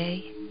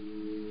today?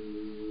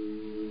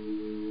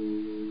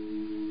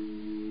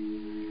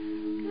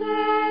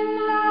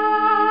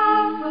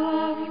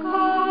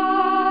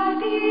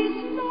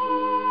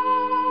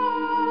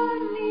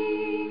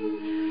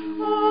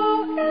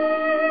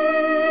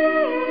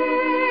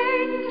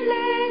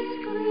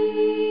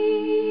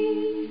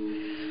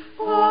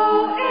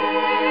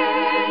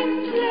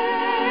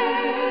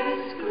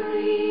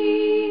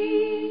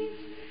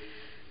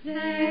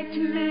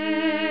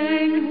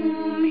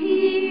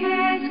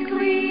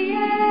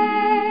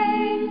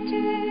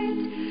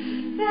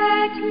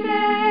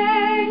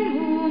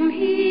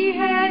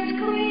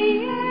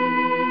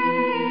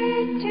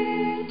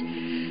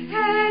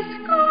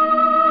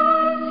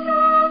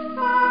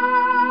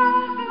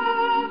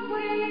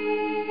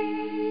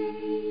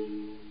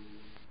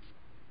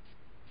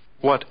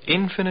 What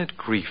infinite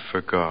grief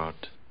for God!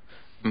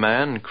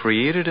 Man,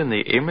 created in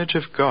the image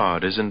of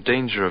God, is in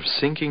danger of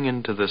sinking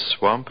into the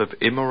swamp of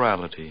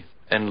immorality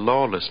and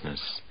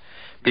lawlessness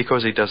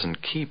because he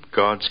doesn't keep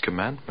God's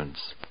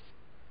commandments.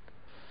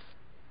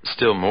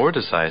 Still more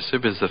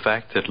decisive is the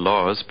fact that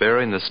laws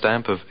bearing the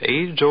stamp of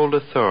age-old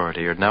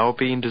authority are now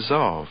being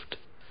dissolved,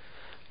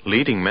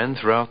 leading men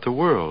throughout the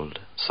world,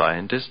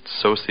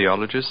 Scientists,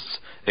 sociologists,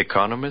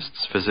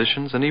 economists,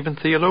 physicians, and even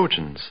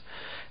theologians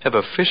have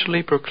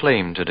officially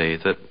proclaimed today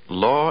that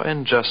law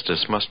and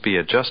justice must be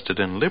adjusted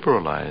and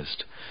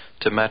liberalized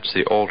to match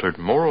the altered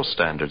moral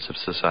standards of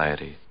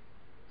society.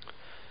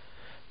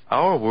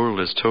 Our world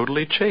is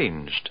totally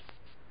changed.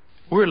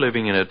 We're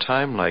living in a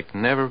time like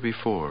never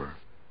before.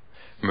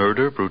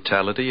 Murder,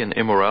 brutality, and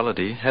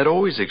immorality had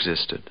always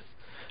existed,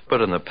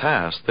 but in the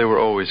past they were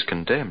always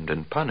condemned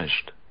and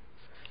punished.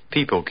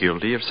 People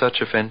guilty of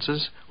such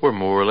offenses were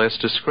more or less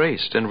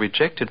disgraced and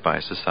rejected by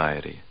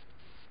society.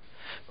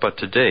 But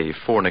today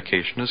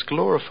fornication is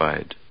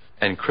glorified,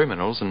 and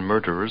criminals and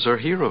murderers are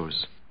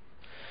heroes.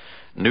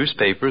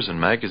 Newspapers and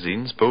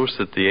magazines boast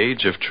that the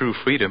age of true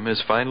freedom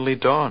has finally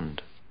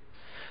dawned.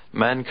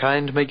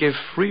 Mankind may give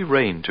free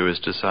rein to his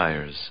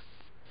desires.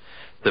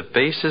 The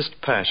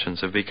basest passions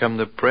have become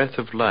the breath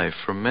of life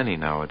for many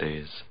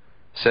nowadays,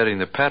 setting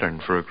the pattern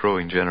for a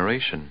growing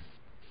generation.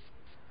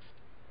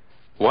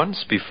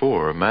 Once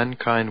before,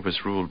 mankind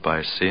was ruled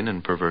by sin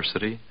and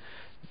perversity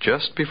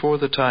just before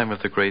the time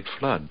of the great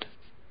flood.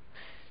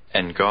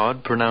 And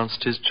God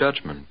pronounced his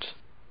judgment.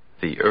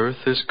 The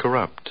earth is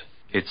corrupt.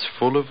 It's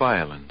full of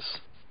violence.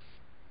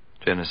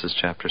 Genesis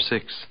chapter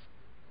 6.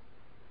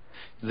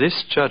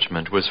 This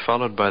judgment was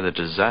followed by the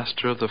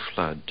disaster of the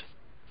flood.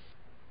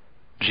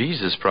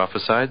 Jesus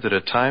prophesied that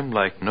a time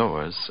like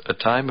Noah's, a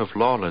time of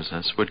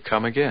lawlessness, would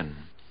come again.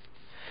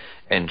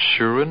 And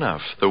sure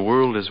enough, the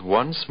world is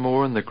once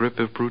more in the grip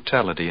of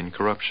brutality and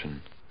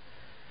corruption.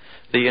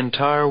 The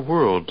entire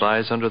world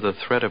lies under the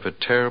threat of a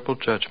terrible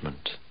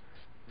judgment,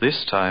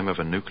 this time of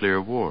a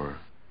nuclear war.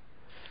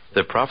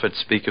 The prophets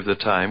speak of the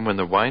time when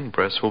the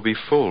winepress will be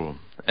full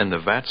and the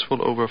vats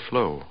will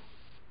overflow.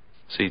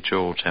 See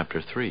Joel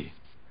chapter 3.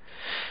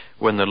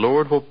 When the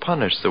Lord will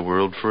punish the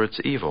world for its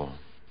evil.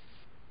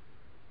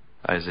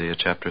 Isaiah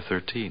chapter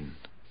 13.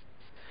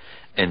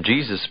 And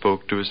Jesus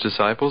spoke to his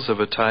disciples of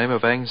a time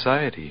of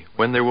anxiety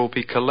when there will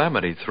be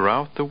calamity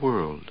throughout the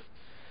world.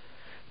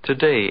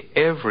 Today,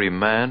 every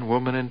man,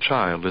 woman, and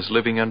child is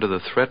living under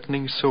the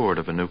threatening sword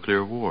of a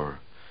nuclear war,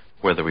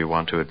 whether we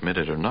want to admit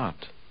it or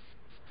not.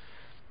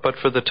 But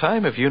for the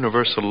time of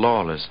universal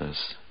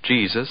lawlessness,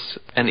 Jesus,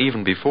 and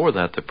even before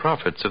that the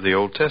prophets of the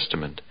Old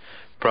Testament,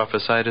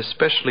 prophesied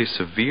especially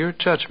severe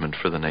judgment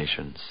for the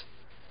nations.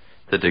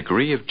 The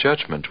degree of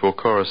judgment will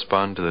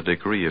correspond to the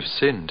degree of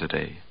sin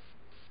today.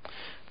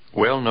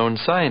 Well-known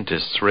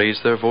scientists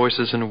raise their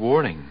voices in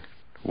warning.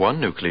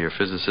 One nuclear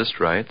physicist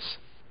writes,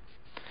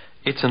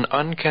 "It's an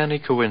uncanny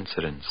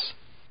coincidence.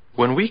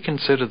 When we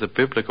consider the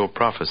biblical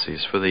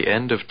prophecies for the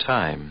end of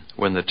time,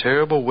 when the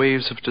terrible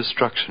waves of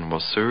destruction will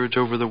surge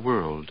over the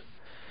world,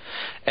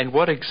 and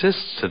what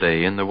exists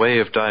today in the way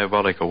of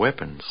diabolical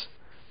weapons,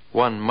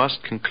 one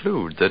must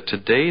conclude that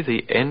today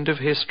the end of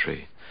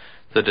history,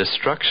 the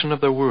destruction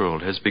of the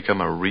world, has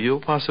become a real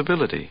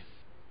possibility."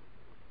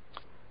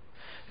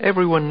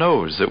 Everyone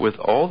knows that with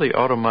all the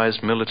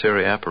automized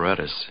military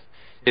apparatus,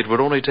 it would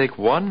only take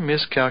one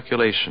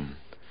miscalculation,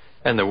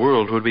 and the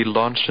world would be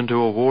launched into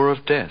a war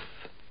of death.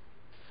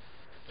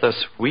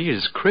 Thus, we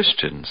as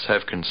Christians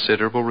have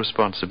considerable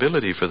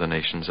responsibility for the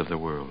nations of the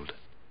world.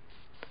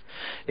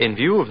 In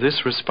view of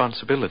this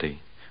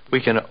responsibility,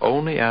 we can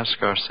only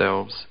ask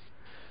ourselves,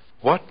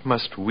 what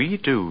must we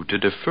do to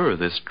defer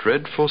this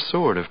dreadful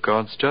sword of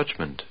God's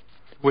judgment,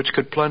 which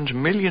could plunge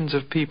millions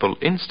of people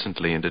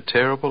instantly into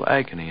terrible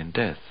agony and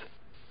death?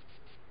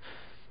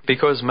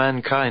 Because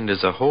mankind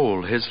as a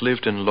whole has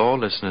lived in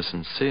lawlessness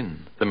and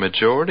sin, the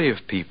majority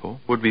of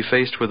people would be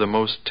faced with the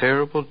most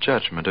terrible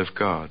judgment of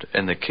God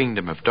and the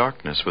kingdom of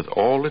darkness with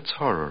all its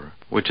horror,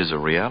 which is a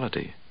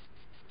reality.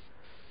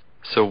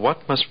 So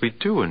what must we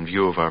do in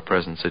view of our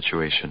present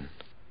situation?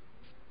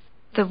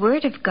 The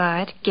Word of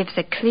God gives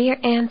a clear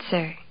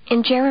answer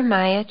in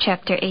Jeremiah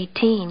chapter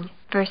 18,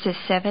 verses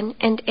 7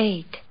 and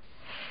 8,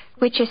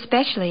 which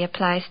especially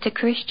applies to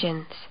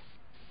Christians.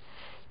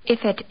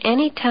 "If at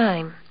any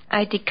time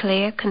I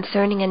declare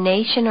concerning a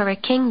nation or a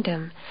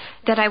kingdom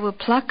that I will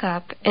pluck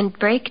up and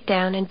break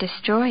down and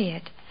destroy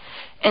it,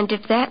 and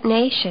if that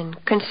nation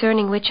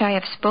concerning which I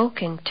have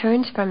spoken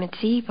turns from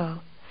its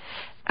evil,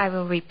 I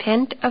will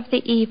repent of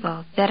the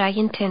evil that I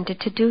intended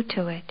to do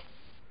to it."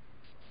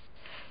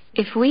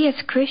 If we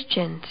as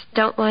Christians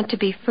don't want to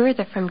be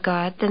further from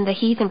God than the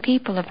heathen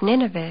people of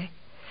Nineveh,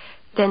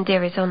 then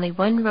there is only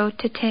one road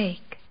to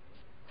take.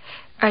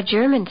 Our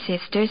German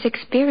sisters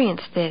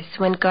experienced this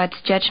when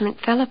God's judgment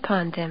fell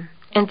upon them,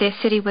 and their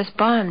city was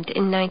bombed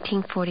in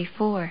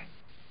 1944.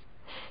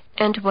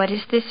 And what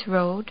is this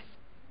road?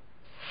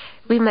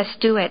 We must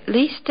do at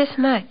least as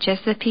much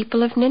as the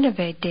people of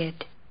Nineveh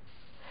did.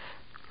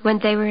 When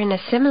they were in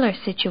a similar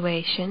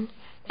situation,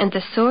 and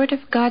the sword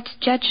of God's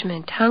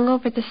judgment hung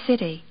over the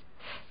city,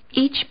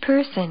 each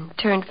person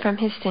turned from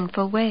his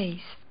sinful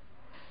ways.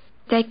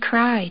 They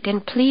cried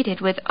and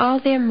pleaded with all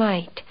their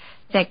might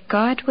that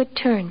God would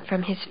turn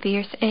from his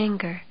fierce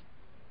anger.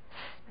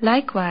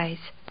 Likewise,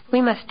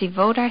 we must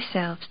devote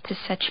ourselves to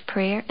such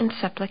prayer and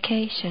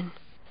supplication.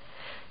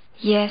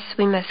 Yes,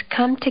 we must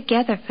come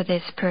together for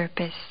this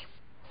purpose.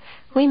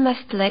 we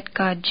must let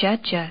God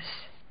judge us.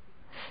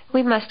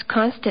 We must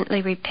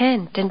constantly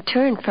repent and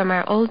turn from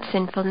our old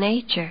sinful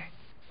nature.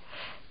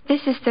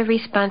 This is the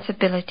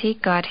responsibility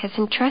God has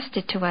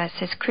entrusted to us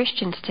as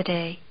Christians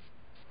today.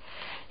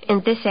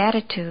 In this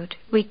attitude,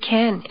 we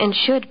can and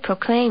should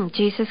proclaim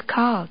Jesus'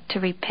 call to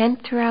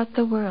repent throughout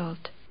the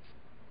world.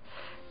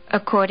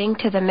 According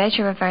to the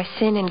measure of our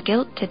sin and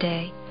guilt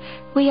today,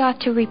 we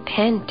ought to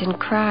repent and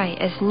cry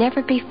as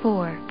never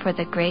before for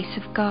the grace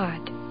of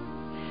God.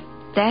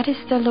 That is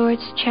the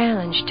Lord's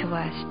challenge to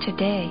us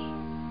today.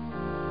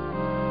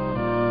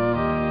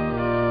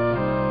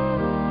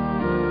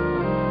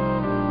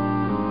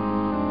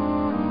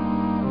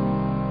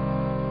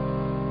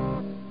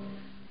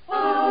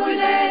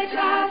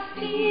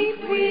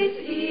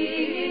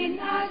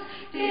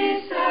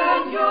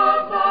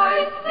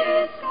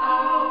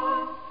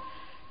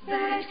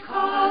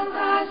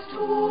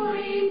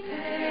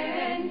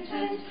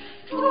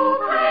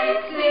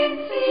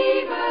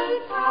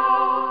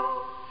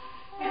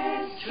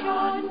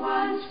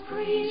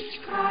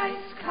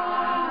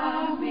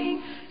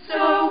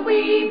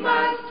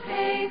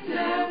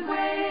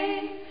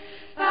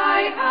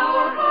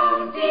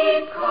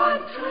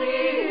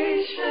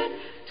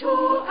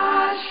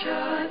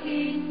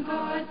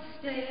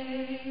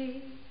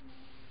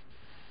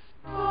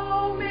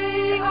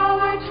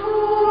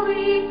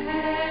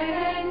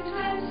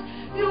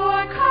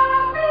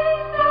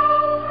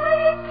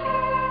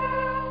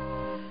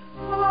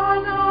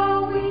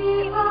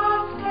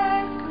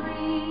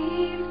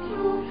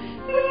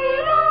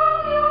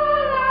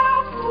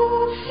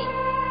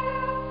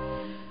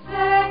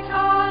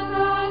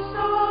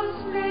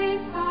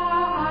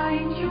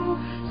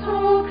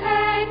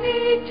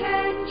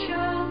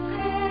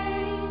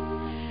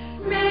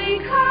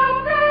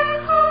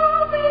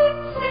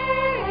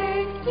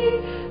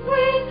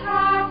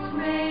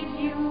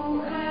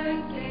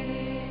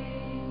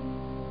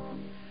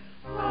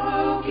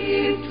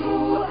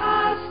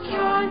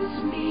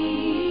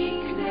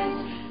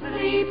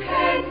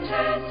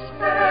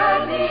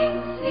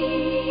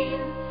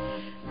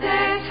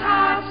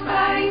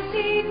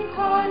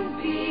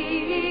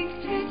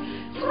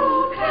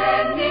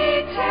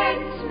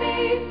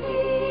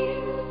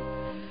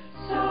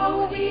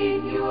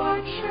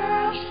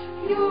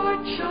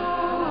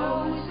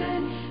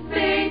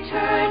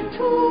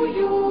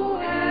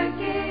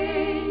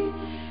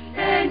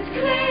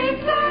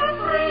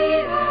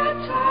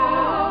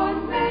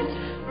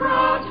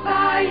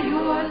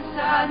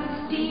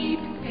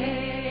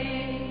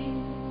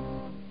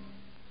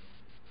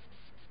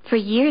 For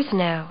years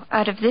now,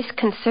 out of this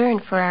concern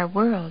for our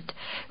world,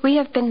 we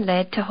have been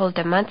led to hold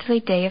a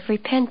monthly day of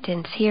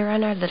repentance here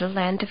on our little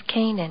land of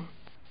Canaan.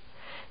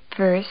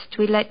 First,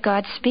 we let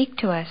God speak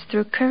to us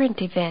through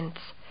current events,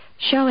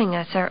 showing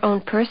us our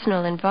own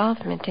personal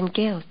involvement and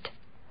guilt.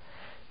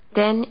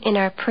 Then, in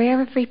our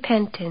prayer of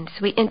repentance,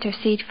 we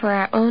intercede for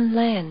our own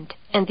land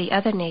and the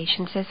other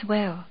nations as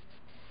well.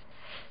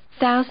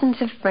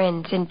 Thousands of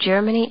friends in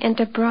Germany and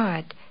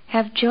abroad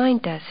have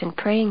joined us in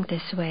praying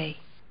this way.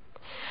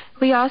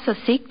 We also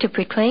seek to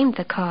proclaim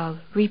the call,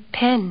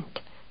 repent,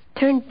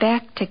 turn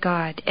back to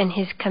God and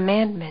His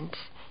commandments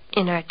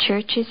in our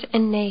churches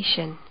and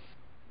nation.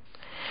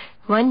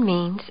 One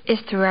means is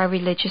through our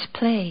religious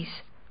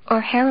plays, or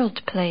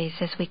herald plays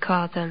as we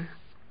call them.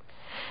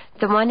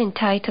 The one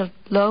entitled,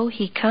 Lo,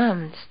 He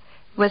Comes,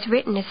 was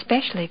written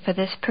especially for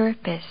this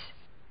purpose.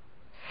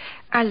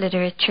 Our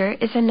literature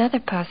is another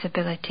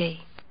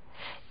possibility.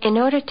 In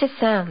order to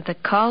sound the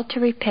call to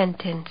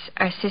repentance,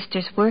 our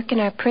sisters work in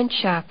our print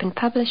shop and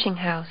publishing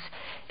house,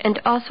 and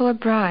also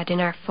abroad in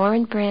our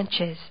foreign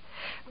branches,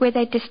 where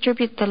they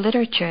distribute the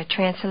literature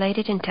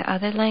translated into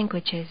other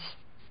languages.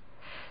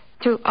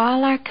 Through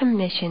all our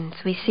commissions,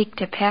 we seek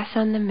to pass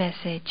on the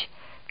message,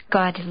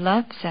 God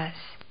loves us.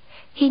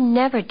 He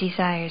never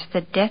desires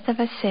the death of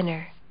a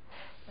sinner,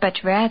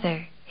 but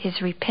rather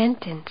his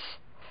repentance,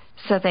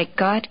 so that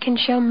God can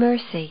show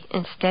mercy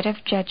instead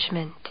of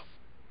judgment.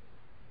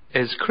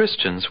 As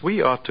Christians,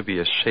 we ought to be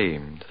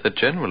ashamed that,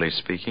 generally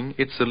speaking,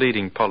 it's the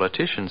leading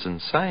politicians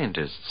and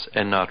scientists,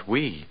 and not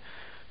we,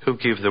 who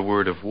give the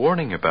word of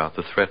warning about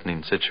the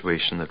threatening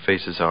situation that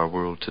faces our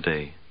world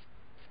today.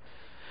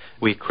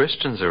 We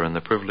Christians are in the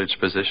privileged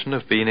position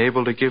of being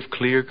able to give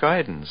clear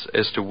guidance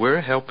as to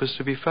where help is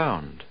to be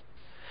found.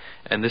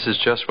 And this is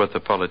just what the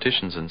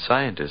politicians and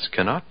scientists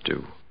cannot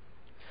do.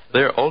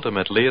 They're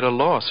ultimately at a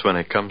loss when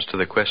it comes to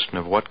the question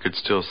of what could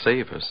still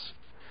save us.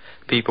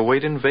 People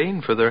wait in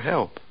vain for their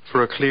help,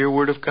 for a clear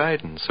word of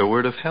guidance, a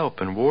word of help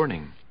and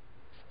warning.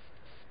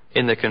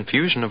 In the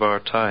confusion of our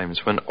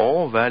times, when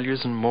all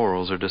values and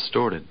morals are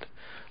distorted,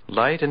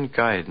 light and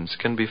guidance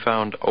can be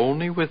found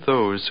only with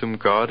those whom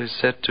God has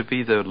set to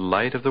be the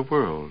light of the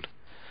world,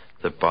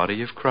 the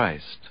body of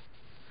Christ.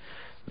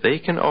 They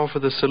can offer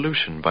the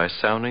solution by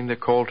sounding the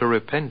call to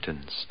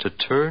repentance, to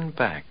turn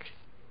back.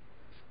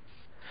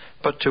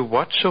 But to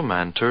what shall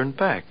man turn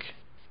back?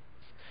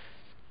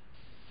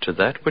 To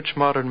that which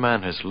modern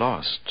man has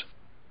lost,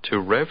 to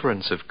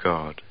reverence of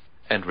God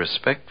and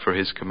respect for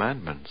His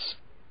commandments.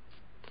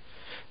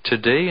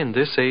 Today, in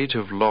this age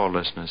of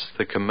lawlessness,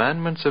 the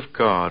commandments of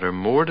God are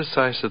more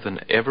decisive than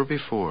ever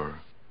before.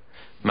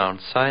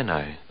 Mount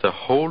Sinai, the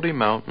holy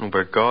mountain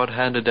where God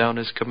handed down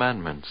His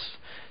commandments,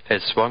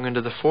 has swung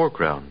into the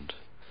foreground,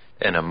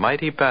 and a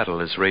mighty battle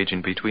is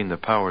raging between the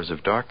powers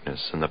of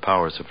darkness and the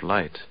powers of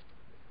light.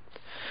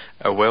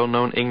 A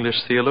well-known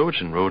English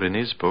theologian wrote in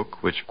his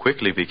book, which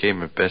quickly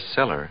became a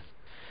bestseller,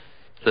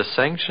 "The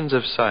sanctions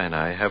of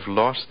Sinai have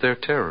lost their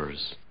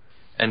terrors,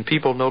 and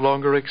people no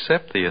longer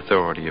accept the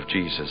authority of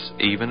Jesus,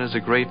 even as a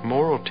great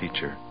moral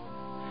teacher."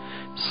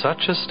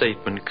 Such a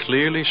statement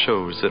clearly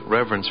shows that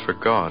reverence for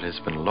God has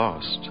been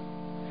lost.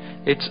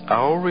 It's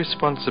our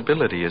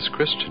responsibility as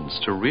Christians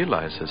to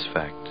realize this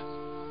fact.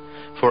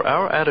 For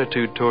our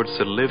attitude towards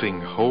the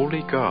living,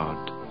 holy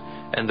God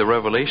and the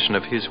revelation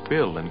of His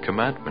will and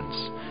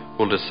commandments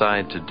will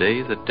decide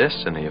today the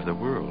destiny of the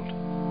world.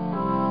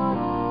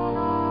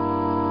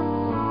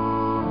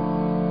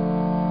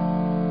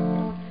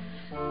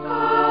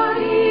 God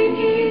in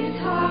His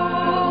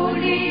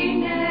holiness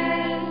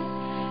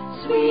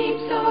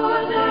sweeps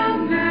o'er the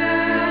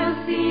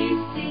mercy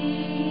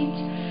seat,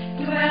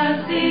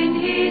 dwells in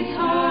His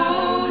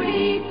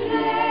holy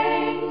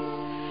place.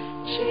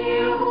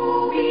 Cheer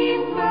who we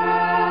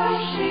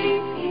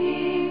worship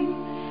Him,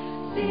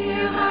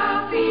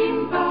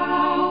 seraphim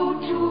bow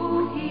to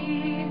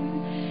Him,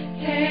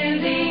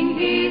 hailing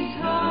His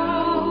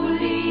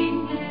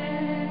holiness.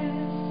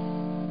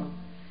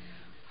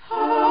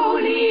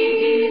 Holy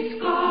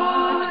is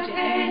God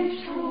and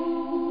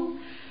true,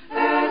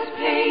 earth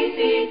pays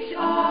its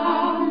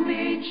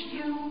homage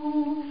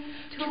due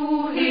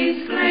to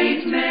His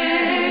great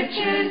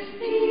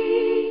majesty,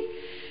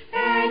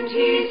 and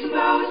His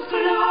most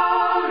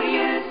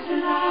glorious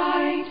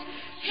light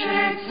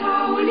sheds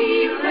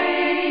holy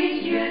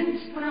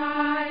radiance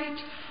bright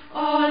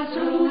all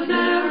through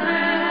the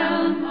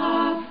realm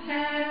of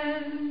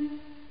heaven.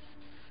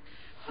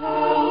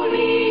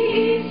 Holy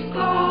is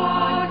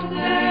God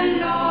the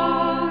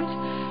Lord,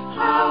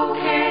 how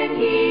can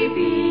He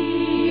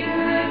be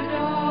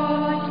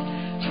adored?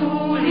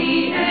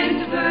 Truly and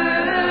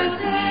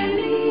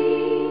worthily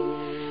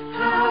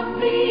have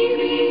we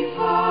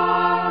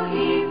before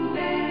Him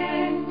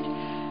bent,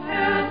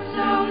 earth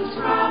zones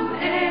from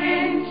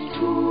end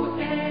to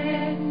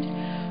end,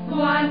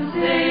 once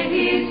they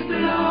His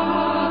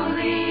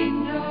glory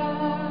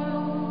know.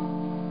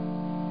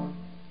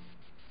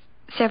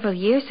 Several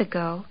years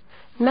ago,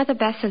 Mother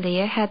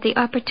Basilea had the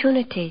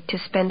opportunity to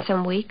spend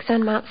some weeks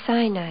on Mount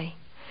Sinai,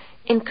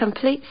 in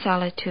complete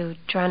solitude,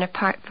 drawn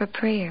apart for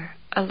prayer,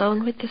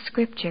 alone with the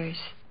Scriptures.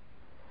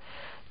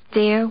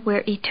 There,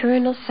 where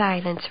eternal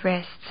silence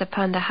rests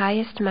upon the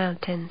highest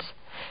mountains,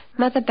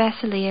 Mother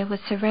Basilea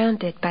was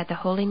surrounded by the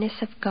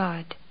holiness of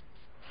God.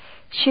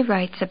 She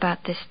writes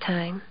about this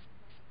time,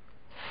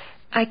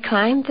 "I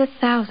climbed the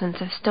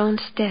thousands of stone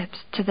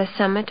steps to the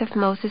summit of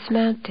Moses'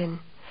 mountain,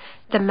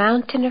 the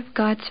mountain of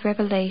God's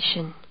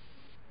revelation.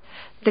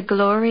 The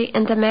glory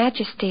and the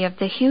majesty of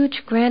the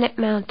huge granite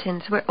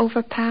mountains were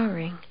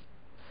overpowering.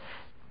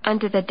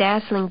 Under the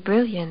dazzling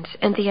brilliance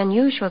and the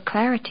unusual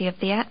clarity of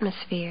the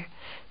atmosphere,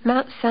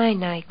 Mount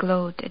Sinai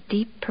glowed a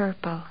deep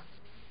purple.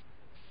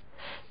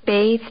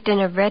 Bathed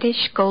in a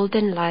reddish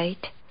golden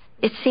light,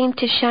 it seemed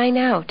to shine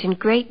out in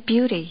great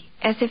beauty,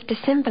 as if to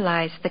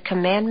symbolize the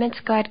commandments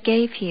God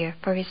gave here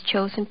for His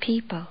chosen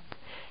people,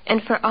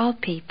 and for all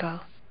people.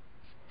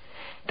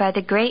 By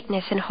the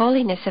greatness and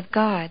holiness of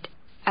God,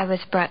 I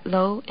was brought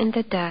low in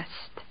the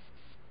dust."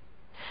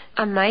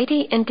 A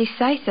mighty and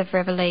decisive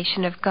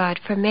revelation of God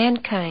for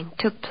mankind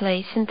took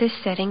place in this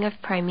setting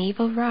of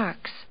primeval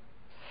rocks.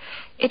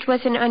 It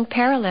was an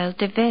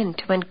unparalleled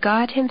event when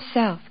God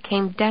Himself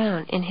came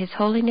down in His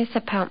holiness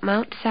upon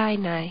Mount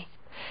Sinai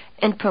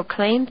and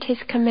proclaimed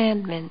His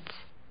commandments.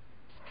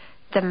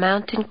 The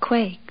mountain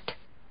quaked,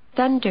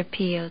 thunder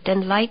pealed,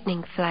 and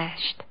lightning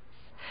flashed.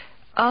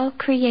 All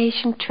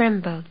creation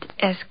trembled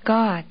as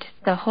God,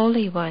 the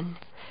Holy One,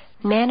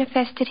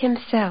 manifested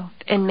Himself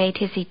and made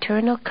His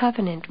eternal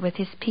covenant with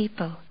His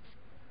people.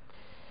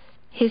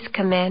 His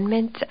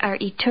commandments are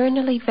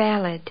eternally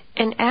valid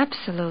and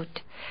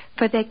absolute,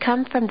 for they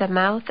come from the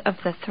mouth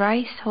of the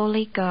thrice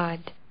holy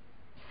God.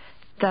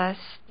 Thus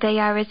they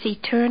are as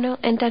eternal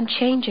and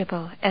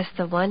unchangeable as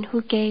the one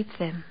who gave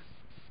them.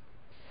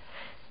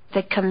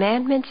 The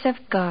commandments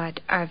of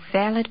God are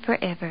valid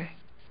forever,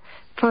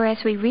 for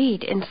as we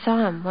read in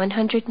Psalm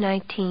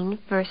 119,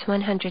 verse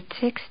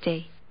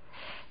 160,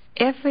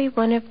 "Every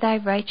one of thy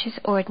righteous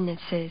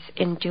ordinances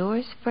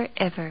endures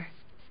forever."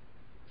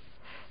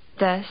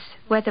 Thus,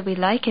 whether we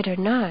like it or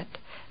not,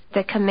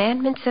 the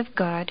commandments of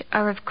God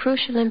are of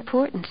crucial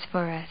importance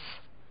for us.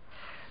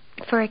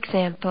 For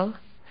example,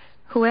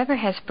 whoever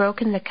has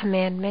broken the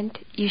commandment,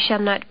 "You shall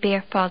not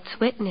bear false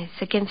witness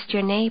against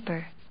your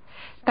neighbor,"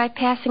 by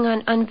passing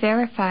on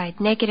unverified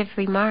negative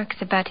remarks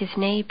about his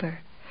neighbor,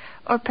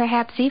 or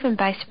perhaps even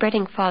by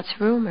spreading false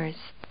rumors,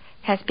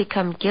 has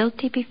become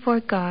guilty before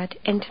God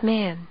and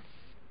man.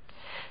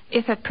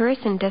 If a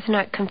person does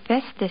not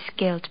confess this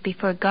guilt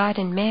before God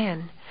and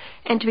man,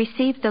 and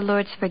receive the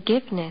Lord's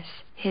forgiveness,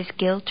 his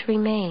guilt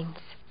remains.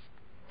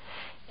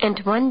 And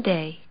one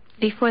day,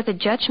 before the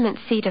judgment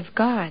seat of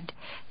God,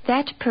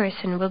 that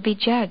person will be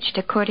judged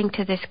according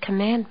to this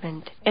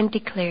commandment and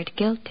declared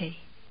guilty.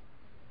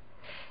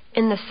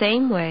 In the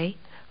same way,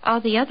 all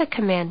the other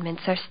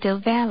commandments are still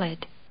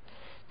valid.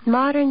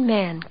 Modern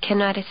man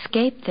cannot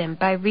escape them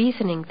by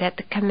reasoning that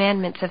the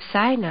commandments of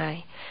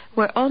Sinai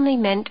were only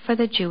meant for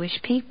the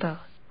Jewish people,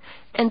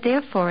 and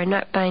therefore are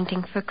not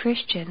binding for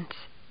Christians.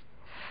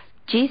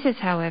 Jesus,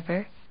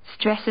 however,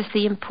 stresses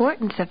the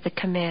importance of the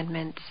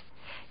commandments,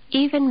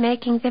 even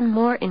making them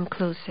more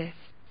inclusive.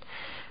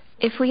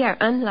 If we are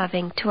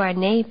unloving to our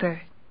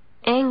neighbor,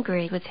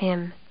 angry with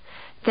him,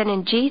 then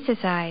in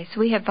Jesus' eyes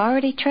we have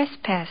already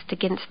trespassed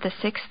against the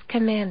sixth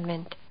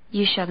commandment,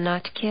 "You shall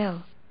not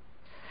kill."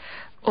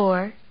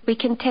 Or we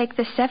can take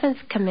the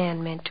seventh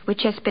commandment,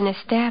 which has been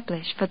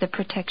established for the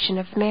protection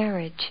of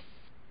marriage.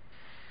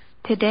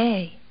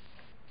 Today,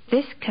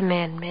 this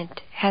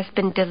commandment has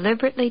been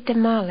deliberately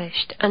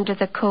demolished under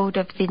the code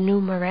of the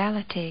new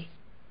morality.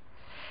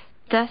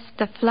 Thus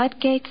the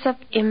floodgates of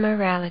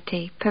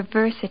immorality,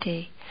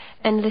 perversity,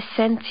 and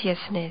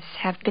licentiousness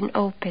have been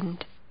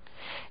opened,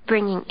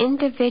 bringing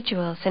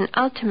individuals and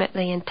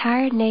ultimately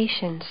entire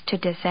nations to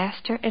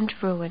disaster and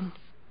ruin.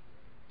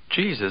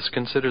 Jesus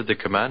considered the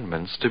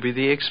commandments to be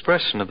the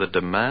expression of the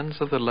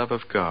demands of the love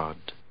of God.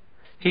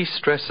 He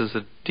stresses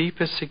the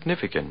deepest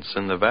significance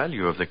and the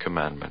value of the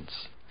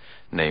commandments,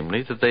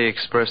 namely that they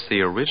express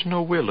the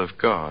original will of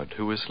God,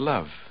 who is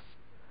love.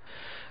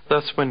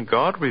 Thus, when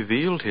God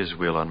revealed his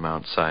will on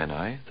Mount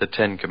Sinai, the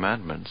 10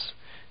 Commandments,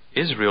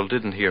 Israel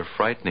didn't hear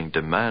frightening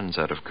demands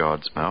out of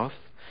God's mouth,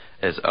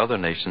 as other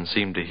nations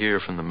seem to hear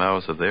from the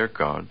mouths of their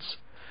gods.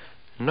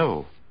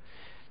 No,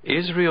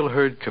 Israel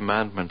heard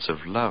commandments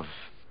of love,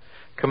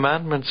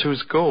 commandments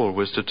whose goal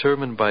was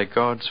determined by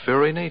God's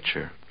very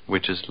nature,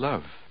 which is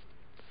love.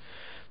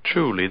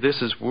 Truly,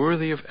 this is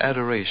worthy of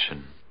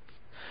adoration.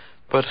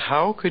 But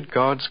how could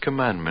God's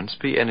commandments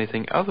be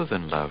anything other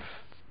than love?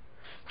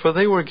 For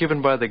they were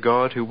given by the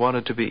God who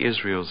wanted to be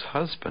Israel's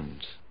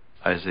husband,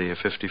 Isaiah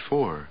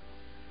 54.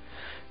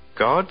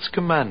 God's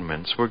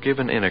commandments were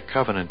given in a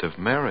covenant of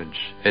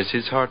marriage as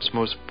his heart's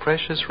most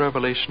precious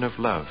revelation of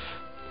love,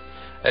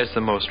 as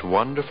the most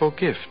wonderful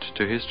gift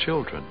to his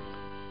children.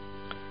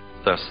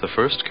 Thus the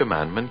first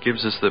commandment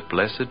gives us the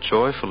blessed,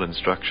 joyful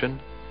instruction,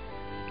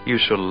 "You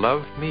shall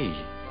love me.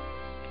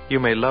 You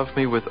may love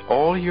me with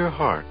all your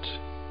heart,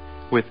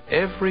 with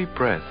every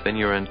breath in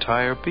your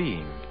entire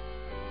being."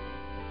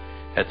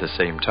 At the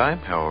same time,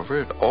 however,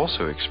 it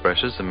also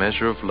expresses the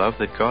measure of love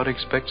that God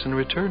expects in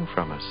return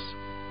from us.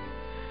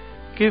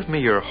 Give me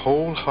your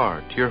whole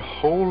heart, your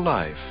whole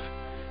life,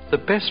 the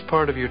best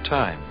part of your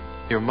time,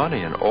 your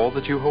money, and all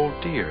that you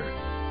hold dear.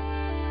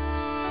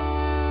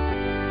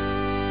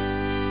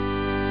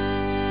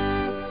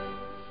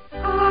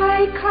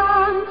 I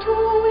come to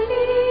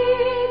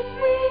live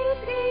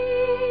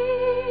within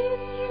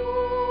you.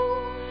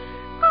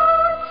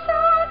 God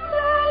send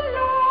the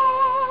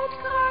Lord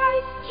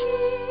Christ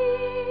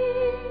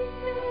Jesus.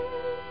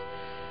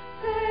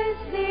 Says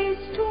this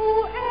to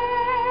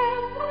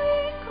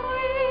every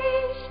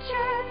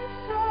Christian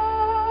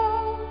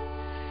soul.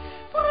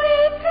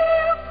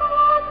 Prepare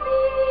for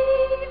me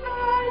a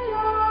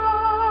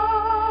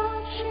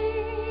lodging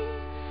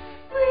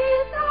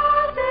with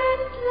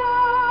ardent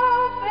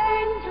love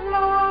and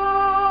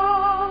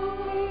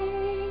longing,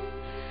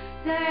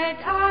 that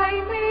I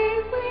may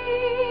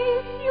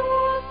with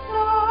your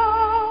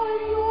soul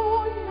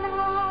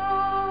unite.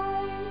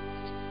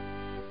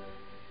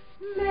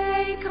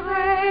 Make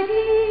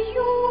ready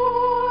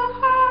your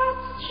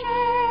heart's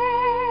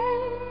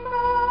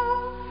chamber,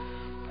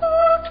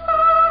 put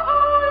far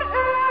all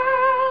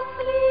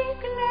earthly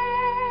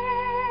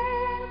glamour,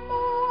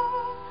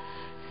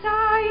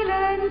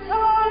 silence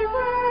all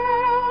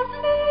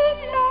worldly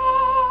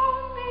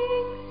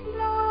longings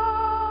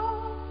now.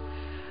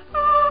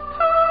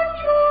 Upon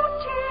you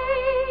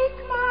take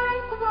my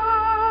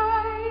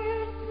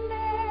quietness,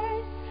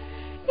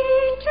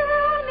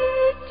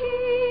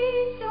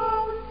 eternity's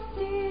own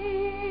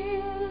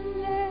stillness,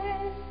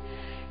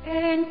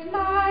 and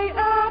my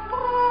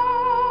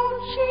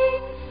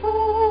approaching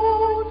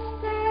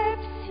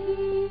footsteps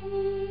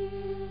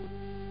heal.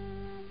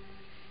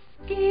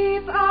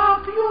 Give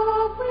up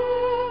your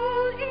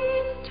will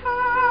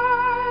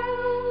entirely,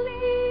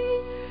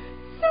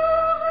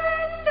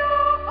 surrender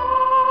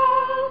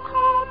all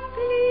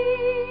completely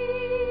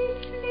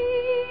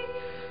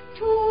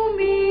to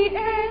me,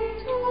 and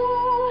to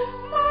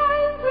my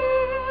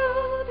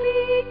will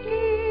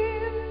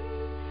begin.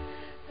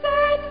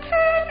 Then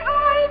can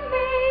I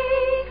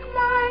make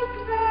my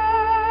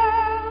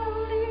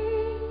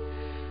dwelling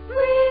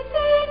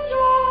within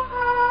your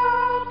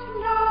heart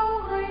now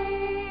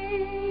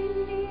reigning,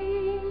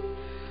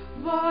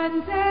 one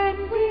then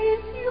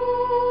with you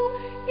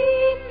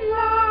in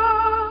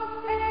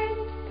love and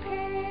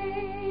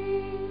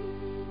pain.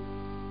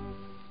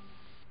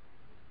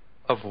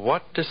 Of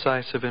what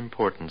decisive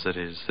importance it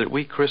is that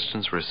we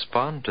Christians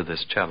respond to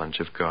this challenge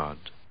of God.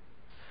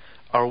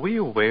 Are we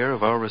aware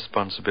of our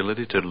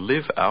responsibility to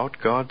live out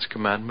God's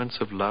commandments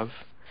of love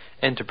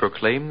and to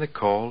proclaim the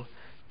call,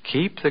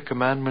 "Keep the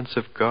commandments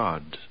of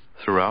God,"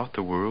 throughout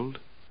the world?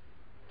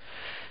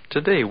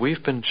 Today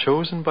we've been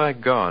chosen by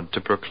God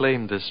to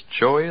proclaim this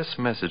joyous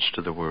message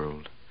to the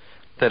world,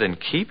 that in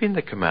keeping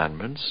the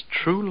commandments,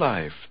 true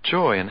life,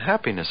 joy, and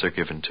happiness are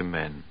given to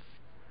men.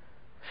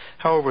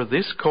 However,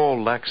 this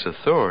call lacks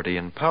authority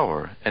and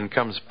power and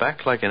comes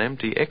back like an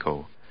empty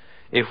echo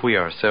if we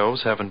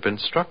ourselves haven't been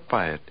struck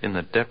by it in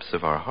the depths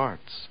of our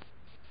hearts.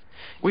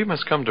 We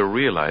must come to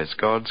realize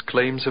God's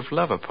claims of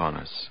love upon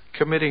us,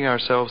 committing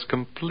ourselves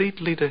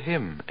completely to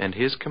Him and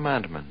His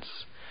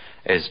commandments,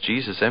 as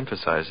Jesus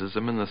emphasizes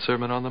them in the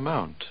Sermon on the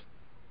Mount.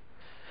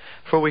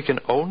 For we can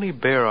only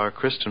bear our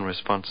Christian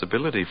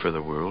responsibility for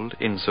the world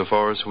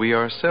insofar as we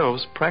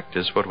ourselves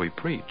practice what we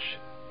preach.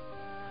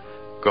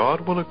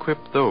 God will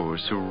equip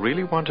those who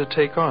really want to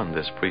take on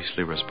this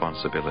priestly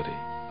responsibility.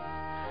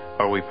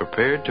 Are we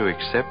prepared to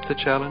accept the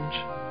challenge?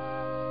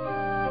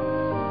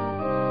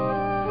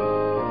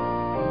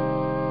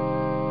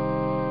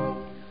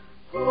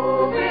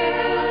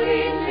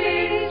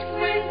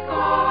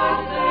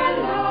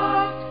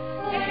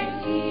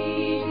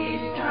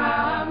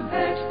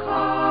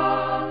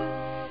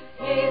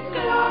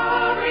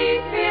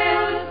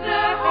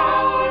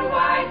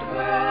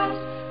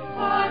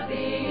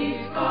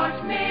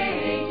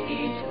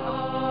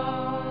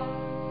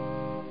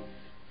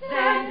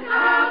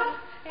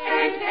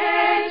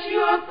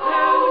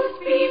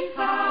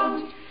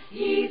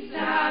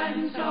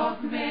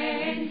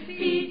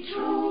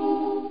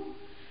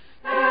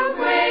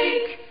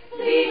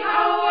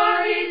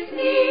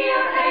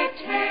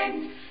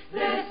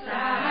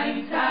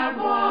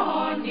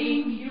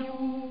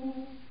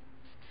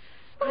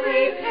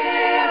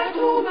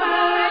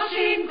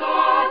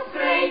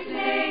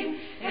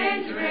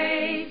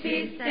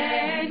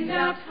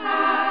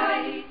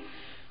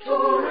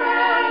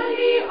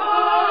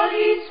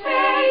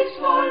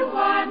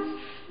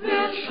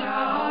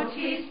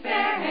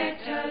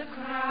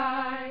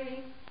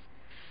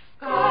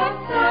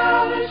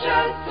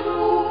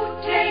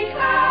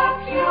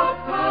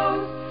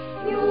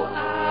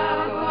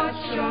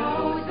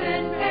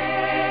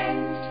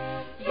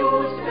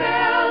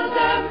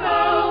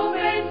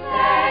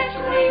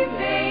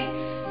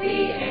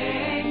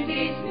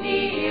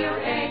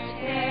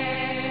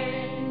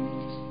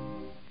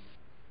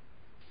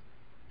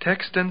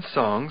 Text and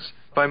songs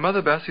by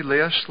Mother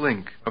Basilea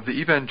Schlink of the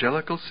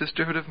Evangelical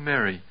Sisterhood of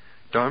Mary,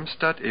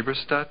 Darmstadt,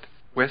 Eberstadt,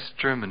 West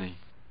Germany.